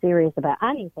 serious about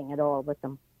anything at all with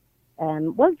them,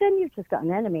 well, then you've just got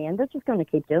an enemy and they're just going to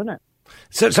keep doing it.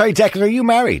 So, sorry, Declan, are you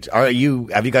married? Or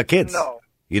have you got kids? No.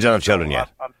 You don't have children yet?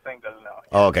 I'm single now.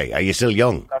 Oh, okay. Are you still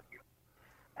young?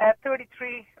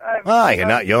 33. You're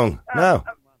not young. No.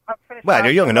 I'm finished. Well,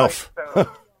 you're young enough. So,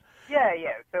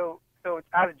 yeah. So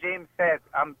as James said,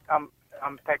 I'm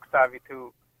tech savvy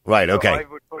too. Right, okay. So I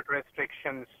would put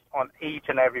restrictions on each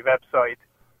and every website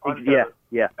until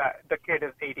the kid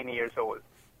is 18 years old.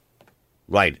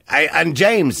 Right. And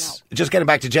James, just getting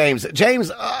back to James,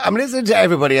 I'm listening to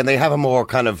everybody and they have a more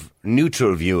kind of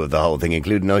neutral view of the whole thing,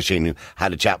 including Oisin, who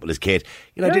had a chat with his kid.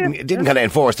 Didn't kind of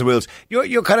enforce the rules.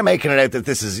 You're kind of making it out that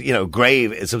this is,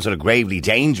 grave, some sort of gravely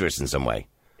dangerous in some way.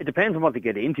 It depends on what they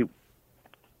get into.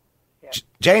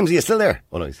 James, are you still there?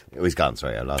 Oh, no, he's gone.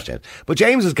 Sorry, I lost James. But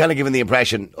James was kind of giving the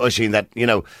impression, Oisin, that,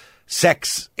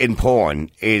 sex in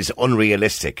porn is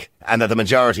unrealistic and that the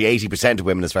majority, 80% of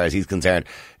women, as far as he's concerned,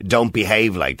 don't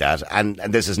behave like that. And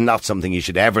this is not something you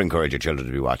should ever encourage your children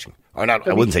to be watching. Or not,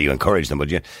 I wouldn't say you encourage them,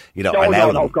 but allow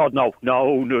them. No, God, no.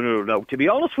 To be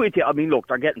honest with you, I mean, look,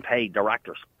 they're getting paid. They're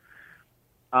actors.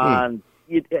 And...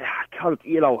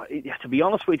 to be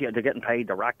honest with you, they're getting paid.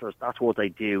 They're actors. That's what they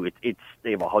do.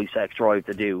 They have a high sex drive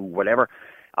to do whatever,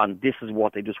 and this is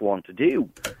what they just want to do.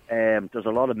 There's a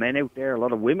lot of men out there, a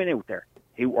lot of women out there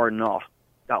who are not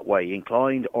that way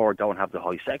inclined or don't have the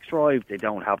high sex drive. They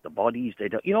don't have the bodies. They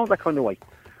don't, that kind of way.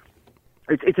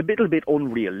 It's a little bit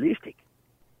unrealistic.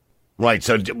 Right,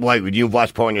 so why, when you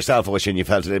watched porn yourself, Oisin, you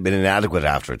felt it had been inadequate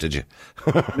after it, did you?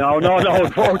 No,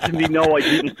 unfortunately, no, I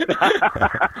didn't.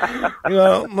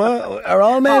 Are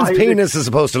all men's penises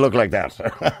supposed to look like that?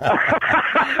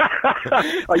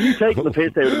 Are you taking the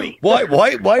piss out of me?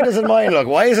 Why doesn't mine look?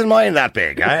 Why isn't mine that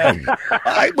big?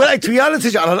 To be honest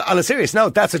with you, on a serious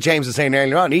note, that's what James was saying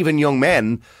earlier on. Even young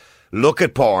men look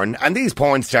at porn, and these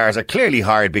porn stars are clearly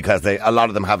hired because a lot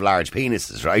of them have large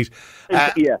penises, right?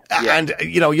 And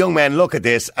young men look at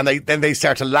this and they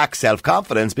start to lack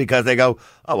self-confidence because they go,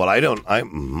 oh well,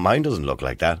 mine doesn't look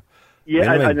like that. Yeah,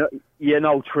 I know. Yeah,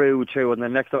 no, true. And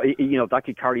then next, that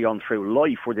could carry on through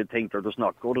life where they think they're just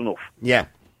not good enough. Yeah.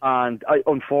 And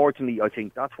unfortunately, I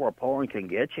think that's where porn can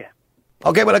get you.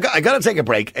 Okay, well, I got to take a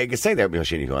break. You can stay there,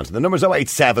 Oisin, if you want. The number's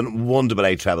 087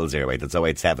 188 0008. That's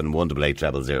 087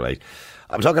 188 0008.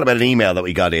 I'm talking about an email that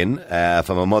we got in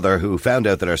from a mother who found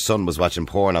out that her son was watching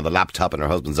porn on the laptop in her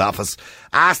husband's office,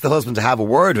 asked the husband to have a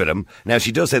word with him. Now,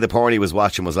 she does say the porn he was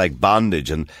watching was like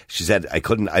bondage, and she said,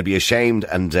 I'd be ashamed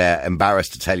and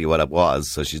embarrassed to tell you what it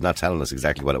was. So she's not telling us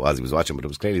exactly what it was he was watching, but it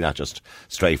was clearly not just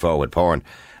straightforward porn.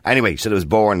 Anyway, so there was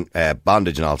born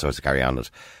bondage and all sorts of carry on it.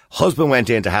 Husband went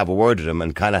in to have a word with him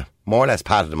and kind of more or less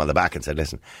patted him on the back and said,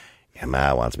 listen, your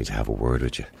ma wants me to have a word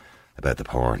with you about the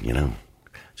porn, you know.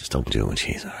 Just don't do it when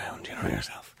she's around, you know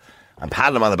yourself. And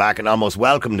patted him on the back and almost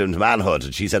welcomed him to manhood.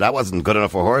 And she said that wasn't good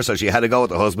enough for her, so she had to go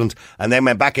with the husband and then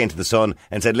went back into the son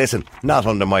and said, listen, not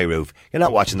under my roof. You're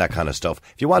not watching that kind of stuff.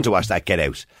 If you want to watch that, get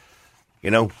out. You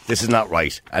know, this is not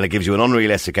right. And it gives you an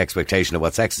unrealistic expectation of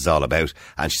what sex is all about.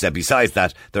 And she said, besides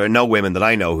that, there are no women that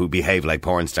I know who behave like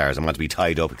porn stars and want to be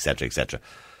tied up, etc., etc.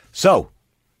 So,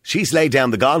 she's laid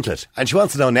down the gauntlet. And she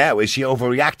wants to know now, is she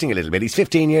overreacting a little bit? He's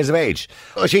 15 years of age.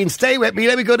 Oh, Sheen, stay with me.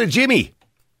 Let me go to Jimmy.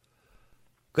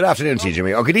 Good afternoon to you,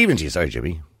 Jimmy. Or good evening to you. Sorry,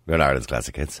 Jimmy. You're in Ireland's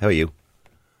Classic Hits. How are you?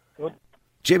 Good.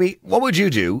 Jimmy, what would you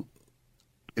do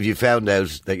if you found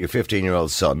out that your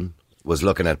 15-year-old son was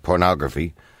looking at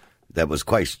pornography that was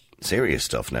quite serious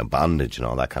stuff now, bondage and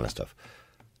all that kind of stuff?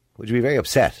 Would you be very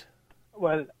upset?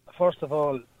 Well, first of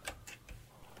all,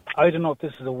 I don't know if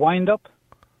this is a wind-up.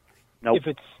 No. If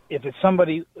it's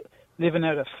somebody living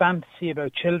out a fantasy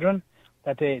about children,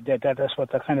 that's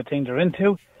what that kind of thing they're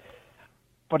into.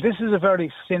 But this is a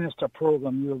very sinister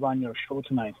program you have on your show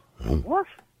tonight. What?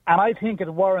 And I think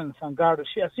it warrants on Garda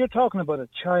Síochána. You're talking about a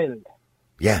child.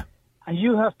 Yeah. And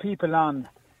you have people on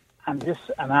and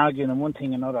arguing and one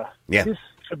thing and another. Yeah. This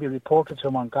should be reported to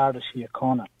them on Garda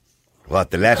Síochána.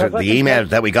 What, the letter, the email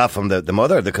that we got from the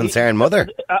mother, the concerned mother?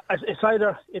 It's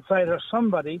either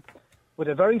somebody with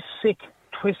a very sick,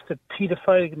 twisted,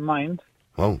 paedophilic mind,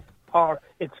 Whoa. or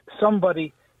it's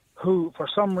somebody who, for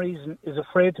some reason, is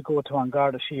afraid to go to An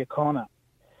Garda Síochána.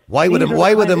 Why would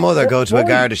a mother go to a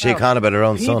Garda Síochána about her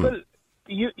own son?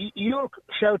 You're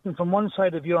shouting from one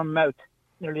side of your mouth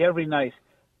nearly every night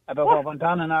about what went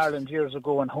on in Ireland years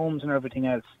ago and homes and everything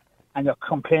else, and you're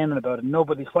complaining about it.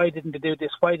 Why didn't they do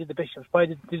this? Why did the bishops? Why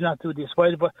did they not do this?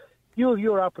 But you have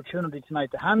your opportunity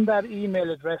tonight to hand that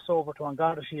email address over to An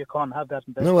Garda Síochána and have that.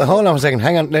 No, hold on a second.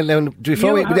 Hang on.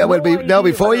 Before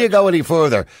you go any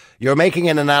further, you're making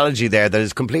an analogy there that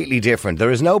is completely different. There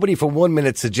is nobody for 1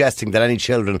 minute suggesting that any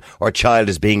children or child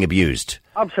is being abused.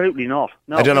 Absolutely not.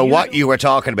 No. I don't know what you were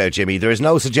talking about, Jimmy. There is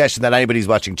no suggestion that anybody's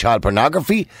watching child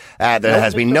pornography. There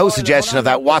has been no suggestion of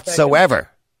that whatsoever.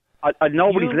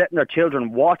 Nobody's letting their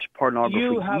children watch pornography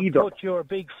You have either. put your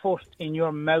big foot in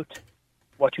your mouth,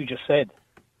 what you just said.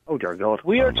 Oh, dear God.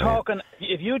 We are talking,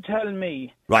 if you tell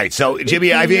me... Right, so, Jimmy,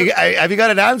 have you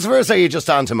got an answer for us, or are you just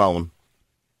on to moan?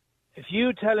 If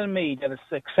you telling me that it's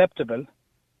acceptable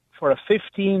for a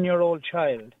 15-year-old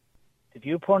child to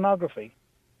view pornography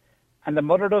and the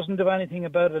mother doesn't do anything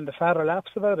about it and the father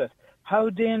laughs about it, how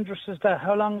dangerous is that?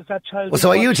 How long is that child... Well, so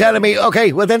are you telling me...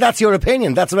 Okay, well, then that's your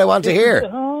opinion. That's what I want to hear.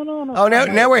 No. Oh,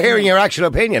 now we're hearing your actual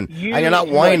opinion, and you're not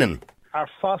whining. Are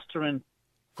fostering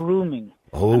grooming.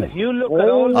 Oh. And if you look at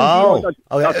all...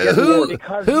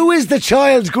 Who is the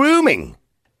child grooming?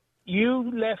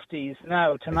 You lefties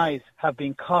now, tonight, have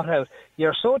been caught out.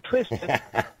 You're so twisted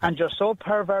and you're so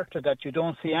perverted that you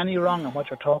don't see any wrong in what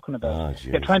you're talking about.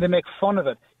 You're trying to make fun of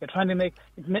it. You're trying to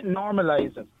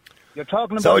normalise it. You're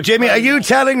talking about... So, Jimmy, are you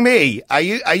telling me,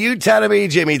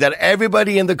 Jimmy, that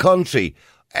everybody in the country,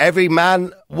 every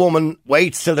man, woman,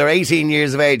 waits till they're 18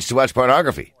 years of age to watch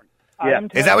pornography? Yeah.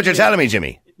 Is that what you're telling me,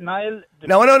 Jimmy? Niall...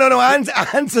 No.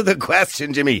 Answer the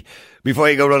question, Jimmy, before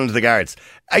you go running to the guards.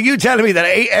 Are you telling me that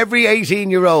every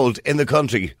 18-year-old in the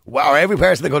country, or every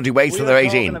person in the country, waits till they're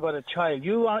 18? We're talking about a child.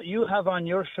 You have on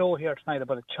your show here tonight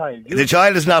about a child. The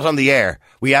child is not on the air.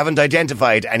 We haven't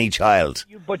identified any child.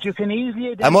 But you can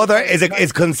easily identify... A mother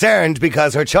is concerned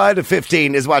because her child of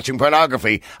 15 is watching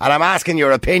pornography, and I'm asking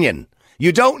your opinion.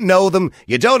 You don't know them,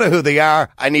 you don't know who they are,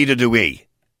 and neither do we.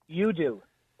 You do.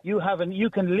 You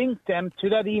can link them to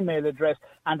that email address,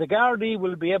 and the Gardaí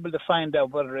will be able to find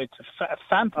out whether it's a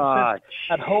fantasist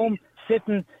at home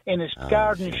sitting in his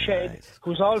garden shed,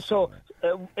 who's also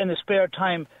in his spare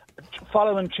time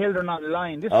following children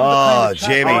online. This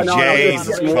Jimmy,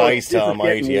 Jesus Christ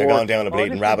Almighty! You're going down a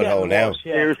bleeding rabbit hole now.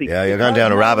 Seriously. Yeah, you're going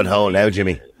down a rabbit hole now,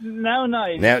 Jimmy. Now,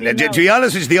 to be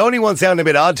honest with you, the only one sounding a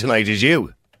bit odd tonight is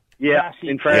you. Yeah,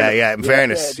 in fairness. Yeah, in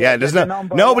fairness. There's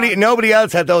nobody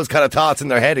else had those kind of thoughts in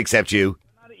their head except you.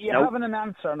 You're having an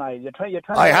answer now. You're trying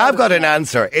I have got an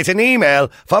answer. It's an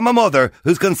email from a mother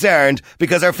who's concerned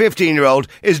because her 15-year-old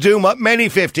is doing what many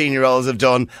 15-year-olds have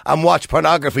done and watch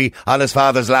pornography on his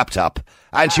father's laptop.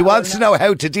 And she wants to know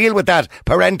how to deal with that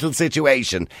parental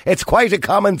situation. It's quite a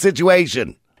common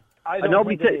situation.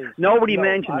 Nobody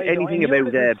mentioned anything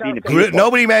about being a paedophile.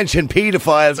 Nobody mentioned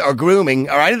paedophiles or grooming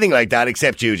or anything like that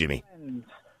except you, Jimmy.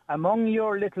 Among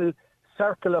your little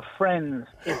circle of friends,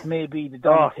 it may be the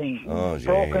dumb thing.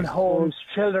 Broken homes,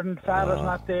 children, father's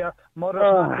not there, mother's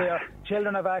not there,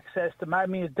 children have access to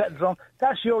mammy is drunk.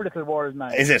 That's your little world,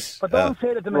 man. Is it? But don't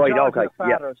say that the majority of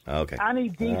fathers, Okay. any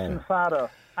decent father,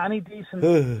 any decent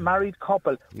married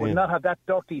couple would not have that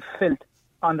dirty filth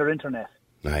on their internet.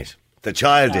 Right. The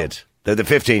child did. The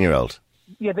 15-year-old.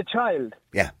 Yeah, the child.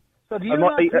 Yeah. So do you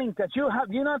not think that you have?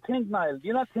 Do you not think, Niall? Do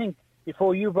you not think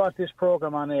before you brought this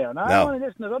program on air? Now, I want to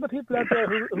listen. There's other people out there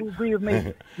who agree with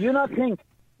me. Do you not think?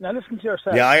 Now listen to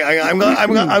yourself. Yeah, I'm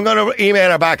going to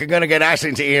email her back. I'm going to get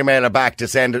Aisling to email her back to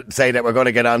say that we're going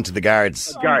to get on to the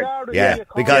guards. Yeah,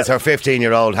 because her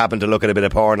 15-year-old happened to look at a bit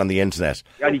of porn on the internet.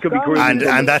 And you could be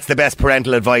and that's the best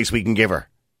parental advice we can give her.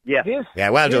 Yeah.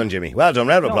 Well done, Jimmy. Well done.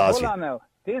 Round of applause. Hold on now.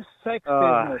 This sex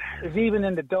business is even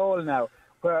in the Dáil now,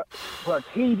 where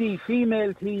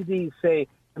female TD say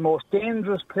the most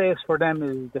dangerous place for them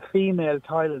is the female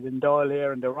toilet in Dáil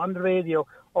Air, and they're on the radio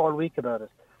all week about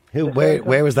it.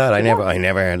 Where was that? I never heard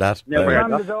that. Never heard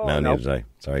that. No, neither did I.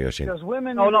 Sorry, Oisin. There's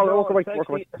women. Walk away.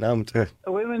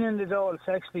 Women in the Dáil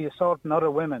sexually assaulting other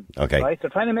women. Okay. Right? They're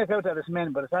trying to make out that it's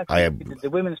men, but it's actually the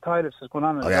women's toilets that's going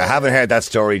on. Okay, I haven't heard that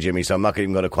story, Jimmy, so I'm not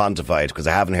even going to quantify it because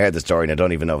I haven't heard the story and I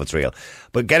don't even know if it's real.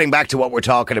 But getting back to what we're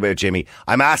talking about, Jimmy,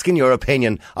 I'm asking your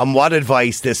opinion on what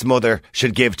advice this mother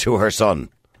should give to her son.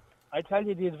 I tell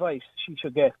you the advice she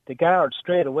should get. The guard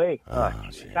straight away.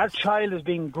 That child is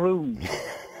being groomed.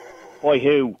 By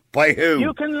who?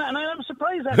 You can, and I'm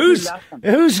surprised that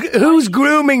who's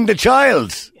grooming the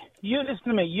child? You listen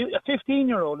to me. A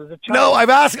 15-year-old is a child. No,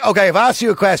 I've asked you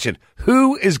a question.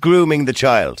 Who is grooming the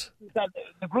child?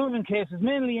 The grooming case is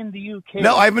mainly in the UK.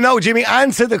 No, Jimmy,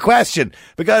 answer the question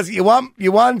because you want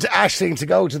Aisling to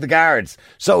go to the guards.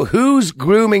 So who's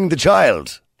grooming the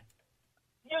child?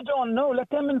 You don't know. Let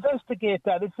them investigate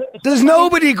that. There's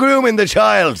nobody grooming the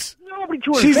child.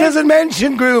 She doesn't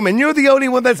mention grooming. You're the only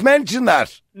one that's mentioned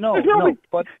that. No,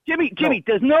 but Jimmy,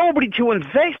 there's nobody to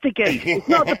investigate. It's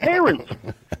not the parents.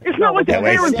 It's not like the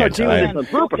parents are doing this on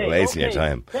purpose. Wasting your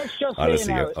time.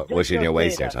 Honestly, you're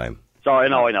wasting your time. Sorry,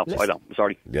 I know.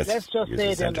 Sorry. Yes, let's just say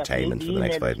this entertainment for the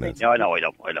next 5 minutes. Yeah, I know.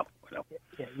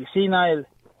 Yeah, you see, Niall,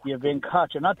 you've been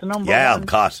caught. You're not the number one. Yeah, I'm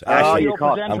caught. You're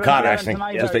caught. I'm caught,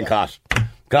 Aisling. Just been caught.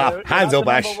 Hands up,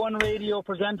 Ash. Number one radio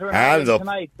presenter Hands up.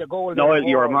 Tonight, Noel,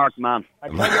 you're a marked man.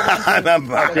 I'm a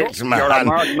marked man. You're a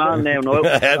marked man now, Noel.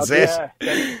 That's it.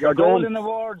 You're Golden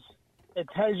Awards. It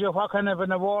tells you what kind of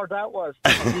an award that was,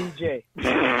 DJ.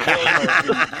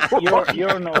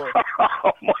 You're Noel.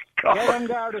 Oh my God. Get on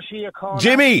guard, is she a corner?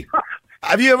 Jimmy,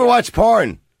 have you ever watched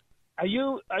porn? I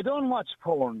don't watch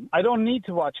porn. I don't need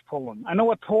to watch porn. I know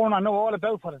what porn. I know all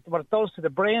about what it does to the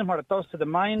brain, what it does to the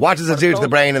mind. What does it do to the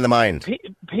brain and the mind?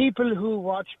 People who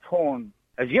watch porn.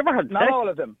 Have you ever had sex? Not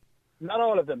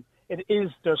all of them.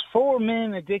 There's 4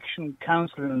 main addiction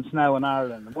counsellings now in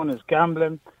Ireland. One is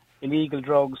gambling, illegal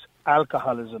drugs,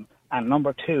 alcoholism, and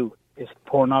number 2 is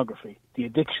pornography. The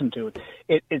addiction to it.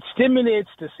 It stimulates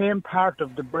the same part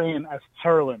of the brain as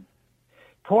heroin.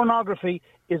 Pornography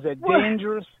is a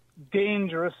dangerous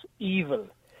evil.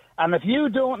 And if you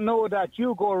don't know that,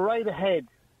 you go right ahead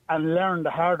and learn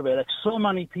the hard way, like so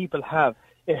many people have.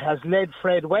 It has led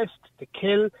Fred West to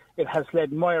kill. It has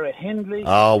led Moira Hindley.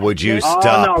 Oh, would you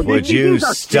stop? Would you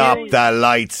stop the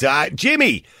lights?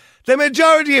 Jimmy, the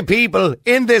majority of people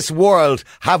in this world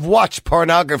have watched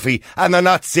pornography and they're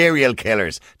not serial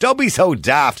killers. Don't be so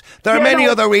daft. There are many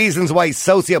other reasons why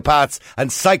sociopaths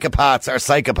and psychopaths are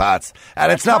psychopaths.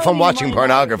 And it's not from watching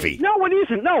pornography. No, it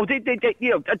isn't. No, they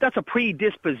that's a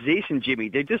predisposition, Jimmy.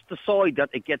 They just decide that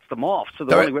it gets them off, so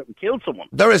they only go out and kill someone.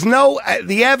 There is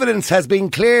the evidence has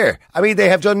been clear. I mean, they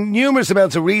have done numerous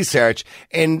amounts of research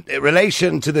in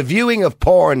relation to the viewing of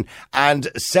porn and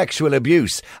sexual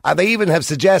abuse. And they even have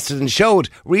suggested and showed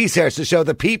research to show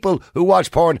that people who watch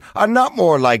porn are not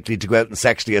more likely to go out and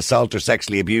sexually assault or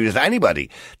sexually abuse anybody.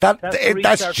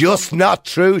 That's just not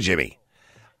true, Jimmy.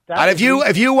 And if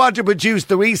you want to produce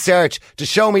the research to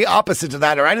show me opposite to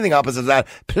that or anything opposite to that,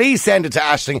 please send it to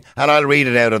Aisling and I'll read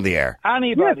it out on the air.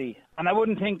 Anybody, and I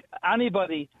wouldn't think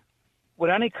anybody with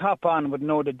any cop on would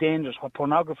know the dangers what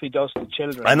pornography does to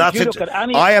children.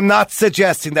 I am not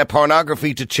suggesting that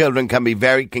pornography to children can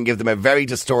give them a very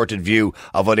distorted view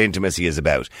of what intimacy is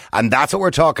about. And that's what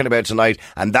we're talking about tonight.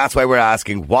 And that's why we're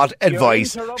asking, what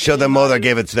advice should the mother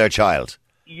give it to their child?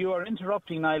 You are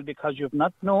interrupting, Niall, because you've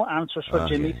no answers for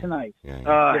Jimmy tonight. You've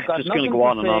got just going to go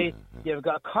on and on. You've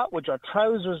got caught with your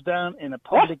trousers down in a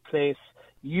public place.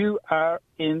 You are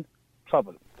in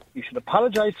trouble. You should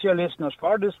apologise to your listeners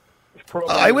for this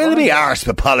program. I will be arsed to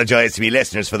apologise to me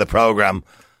listeners for the programme.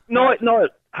 No,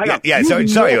 hang on. Yeah, You've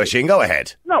sorry, no- Oisin, go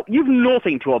ahead. No, you've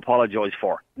nothing to apologise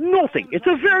for. Nothing. It's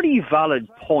a very valid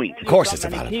point. Of course it's a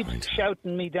And valid he keeps point.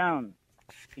 shouting me down.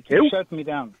 He keeps Who? shouting me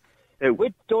down. Who?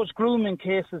 With those grooming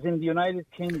cases in the United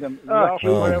Kingdom, Oh,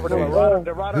 wherever they were,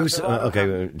 they're rather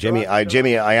Okay, Jimmy,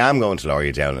 I am going to lower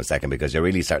you down in a second because you're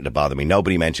really starting to bother me.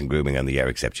 Nobody mentioned grooming on the air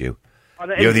except you.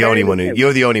 You're the only one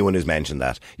who's mentioned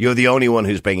that. You're the only one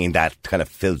who's bringing that kind of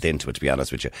filth into it, to be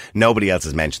honest with you. Nobody else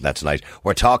has mentioned that tonight.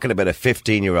 We're talking about a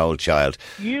 15-year-old child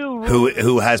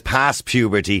who has passed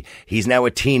puberty. He's now a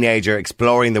teenager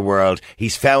exploring the world.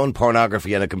 He's found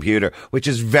pornography on a computer, which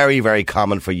is very, very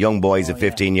common for young boys at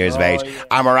 15 years of age. Yeah.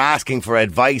 And we're asking for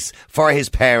advice for his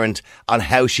parent on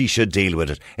how she should deal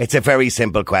with it. It's a very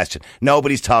simple question.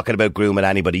 Nobody's talking about grooming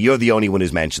anybody. You're the only one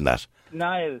who's mentioned that.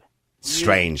 Niall.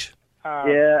 Strange.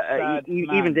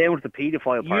 Even down to the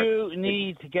paedophile part. You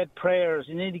need to get prayers.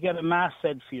 You need to get a mass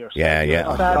said for yourself. Yeah.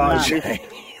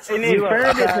 In You are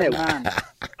a fairness bad now. man.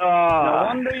 No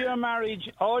wonder your marriage,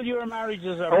 all your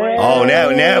marriages are breaking. Oh,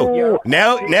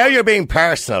 now you're being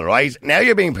personal, right? Now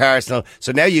you're being personal,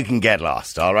 so now you can get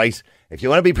lost, all right? If you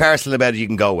want to be personal about it, you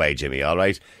can go away, Jimmy, all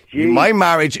right? My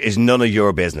marriage is none of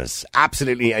your business.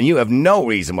 Absolutely. And you have no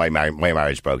reason why my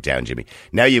marriage broke down, Jimmy.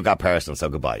 Now you've got personal, so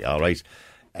goodbye, all right?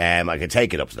 I can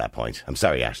take it up to that point. I'm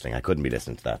sorry, Aisling. I couldn't be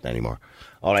listening to that anymore.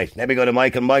 All right, let me go to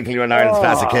Michael. Michael, you're in Ireland's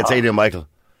Classic Hits. How you doing, Michael?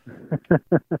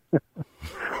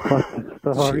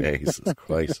 Jesus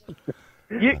Christ.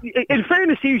 In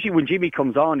fairness, usually when Jimmy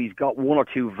comes on, he's got one or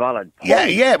two valid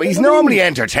points. Yeah, but he's normally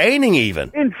entertaining even.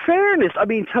 In fairness, I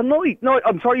mean, tonight, no,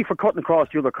 I'm sorry for cutting across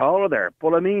the other caller there,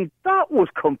 but I mean, that was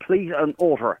complete and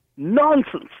utter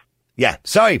nonsense. Yeah,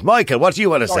 sorry, Michael, what do you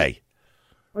want to say?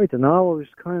 I don't know, I was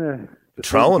kind of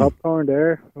thrown popcorn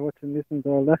there, watching, listening to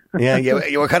all that. Yeah,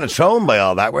 you were kind of thrown by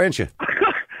all that, weren't you?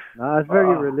 Nah, it's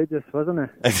very religious, wasn't it?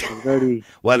 It was very.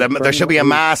 Well, there should be a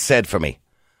mass said for me.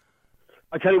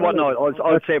 I tell you what, no,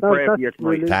 I'll say a prayer for you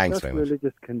tonight. Thanks very much.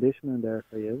 Religious conditioning there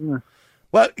for you, isn't it?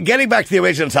 Well, getting back to the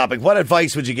original topic, what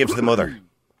advice would you give to the mother?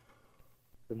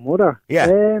 The mother? Yeah.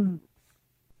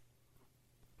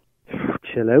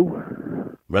 Chill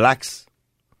out. Relax.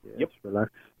 Yep. Just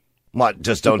relax. What,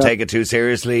 just don't take it too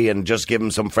seriously and just give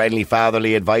him some friendly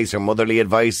fatherly advice or motherly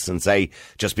advice and say,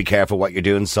 just be careful what you're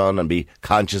doing, son, and be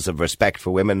conscious of respect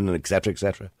for women, etc.,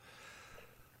 etc.?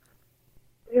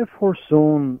 If her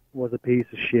son was a piece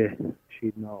of shit,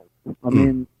 she'd know. I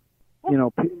mean, you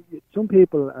know, some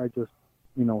people are just,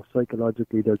 you know,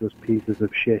 psychologically they're just pieces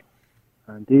of shit.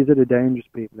 And these are the dangerous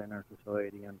people in our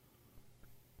society. And,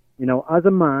 you know, as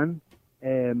a man,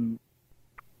 you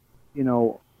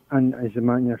know, and as a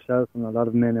man yourself and a lot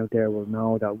of men out there will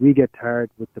know that we get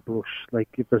tired with the brush. Like,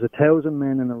 if there's 1,000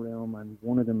 men in a room and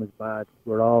one of them is bad,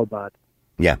 we're all bad.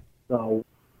 Yeah. So,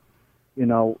 you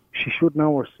know, she should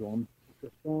know her son. If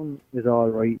the son is all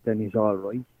right, then he's all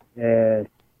right. You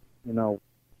know,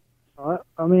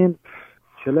 I mean,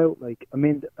 chill out. Like, I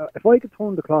mean, if I could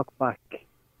turn the clock back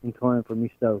in time for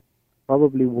myself,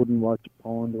 probably wouldn't watch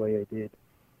porn the way I did.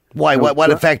 Why? What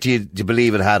effect do you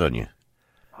believe it had on you?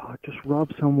 It just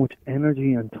robbed so much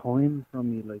energy and time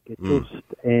from me. Like, it just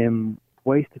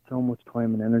wasted so much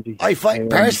time and energy. I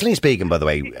find, personally speaking, by the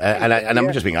way, and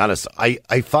I'm just being honest,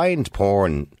 I find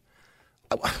porn.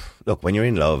 Look, when you're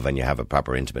in love and you have a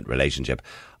proper intimate relationship,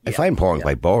 I find porn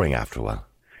quite boring after a while.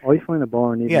 I find it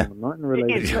boring even when I'm not in a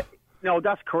relationship. No,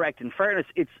 that's correct. In fairness,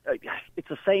 it's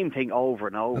the same thing over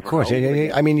and over. Of course, and over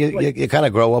yeah. I mean, you kind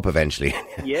of grow up eventually.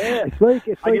 Yeah, it's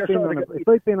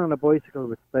like being on a bicycle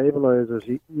with stabilizers.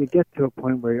 You get to a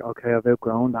point where I've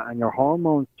outgrown that, and your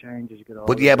hormones change as you get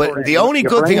older. But the only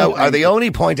good thing, or the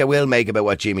only point I will make about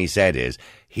what Jimmy said is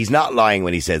he's not lying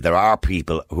when he says there are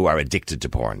people who are addicted to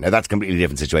porn. Now that's a completely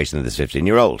different situation than this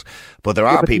 15-year-old, but there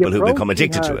are people who become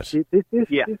addicted to it.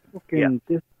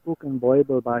 This fucking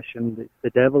Bible bashing, the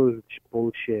devil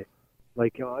bullshit,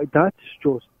 like that's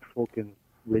just fucking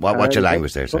retarded. What's your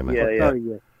language there, Simon?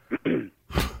 Sorry,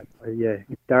 yeah,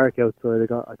 it's dark outside.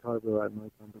 I thought it was at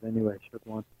night time, but anyway, shut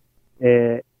one.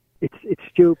 It's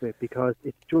stupid because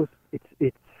it's just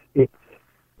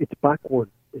it's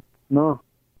backwards. It's not.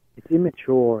 It's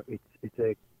immature. It's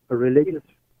a religious,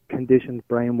 conditioned,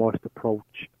 brainwashed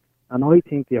approach, and I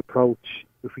think the approach,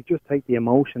 if we just take the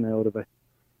emotion out of it,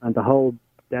 and the whole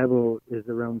devil is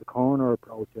around the corner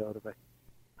approach out of it.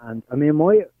 And I mean,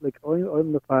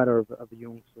 I'm the father of a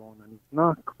young son, and he's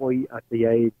not quite at the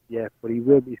age yet, but he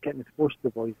will be. He's getting his first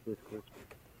device this Christmas.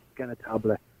 He's getting a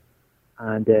tablet,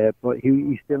 and but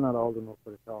he's still not old enough for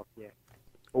the talk yet.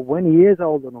 But when he is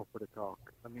old enough for the talk,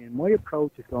 I mean, my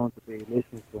approach is going to be,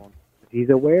 listen, son, he's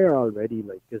aware already,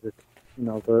 like, because it's, you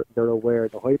know, they're aware,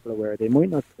 they're hyper aware. They might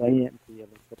not say anything to you,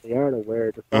 like, but They are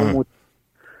aware. There's so much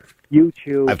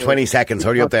YouTube. I have 20 seconds.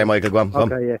 Hurry up there, Michael. Go on.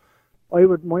 Okay, yeah.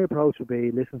 My approach would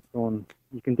be, listen, son,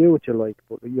 you can do what you like,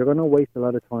 but you're going to waste a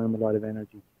lot of time, a lot of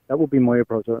energy. That would be my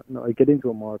approach. I get into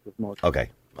it more with more. Okay.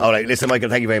 All right. Listen, Michael,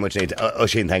 thank you very much indeed.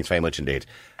 Oisin, thanks very much indeed.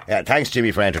 Thanks,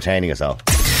 Jimmy, for entertaining us all.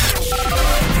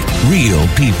 Real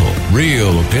people,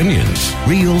 real opinions,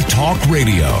 real talk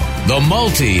radio. The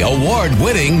multi-award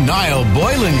winning Niall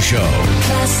Boylan Show.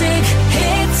 Classic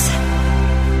hits.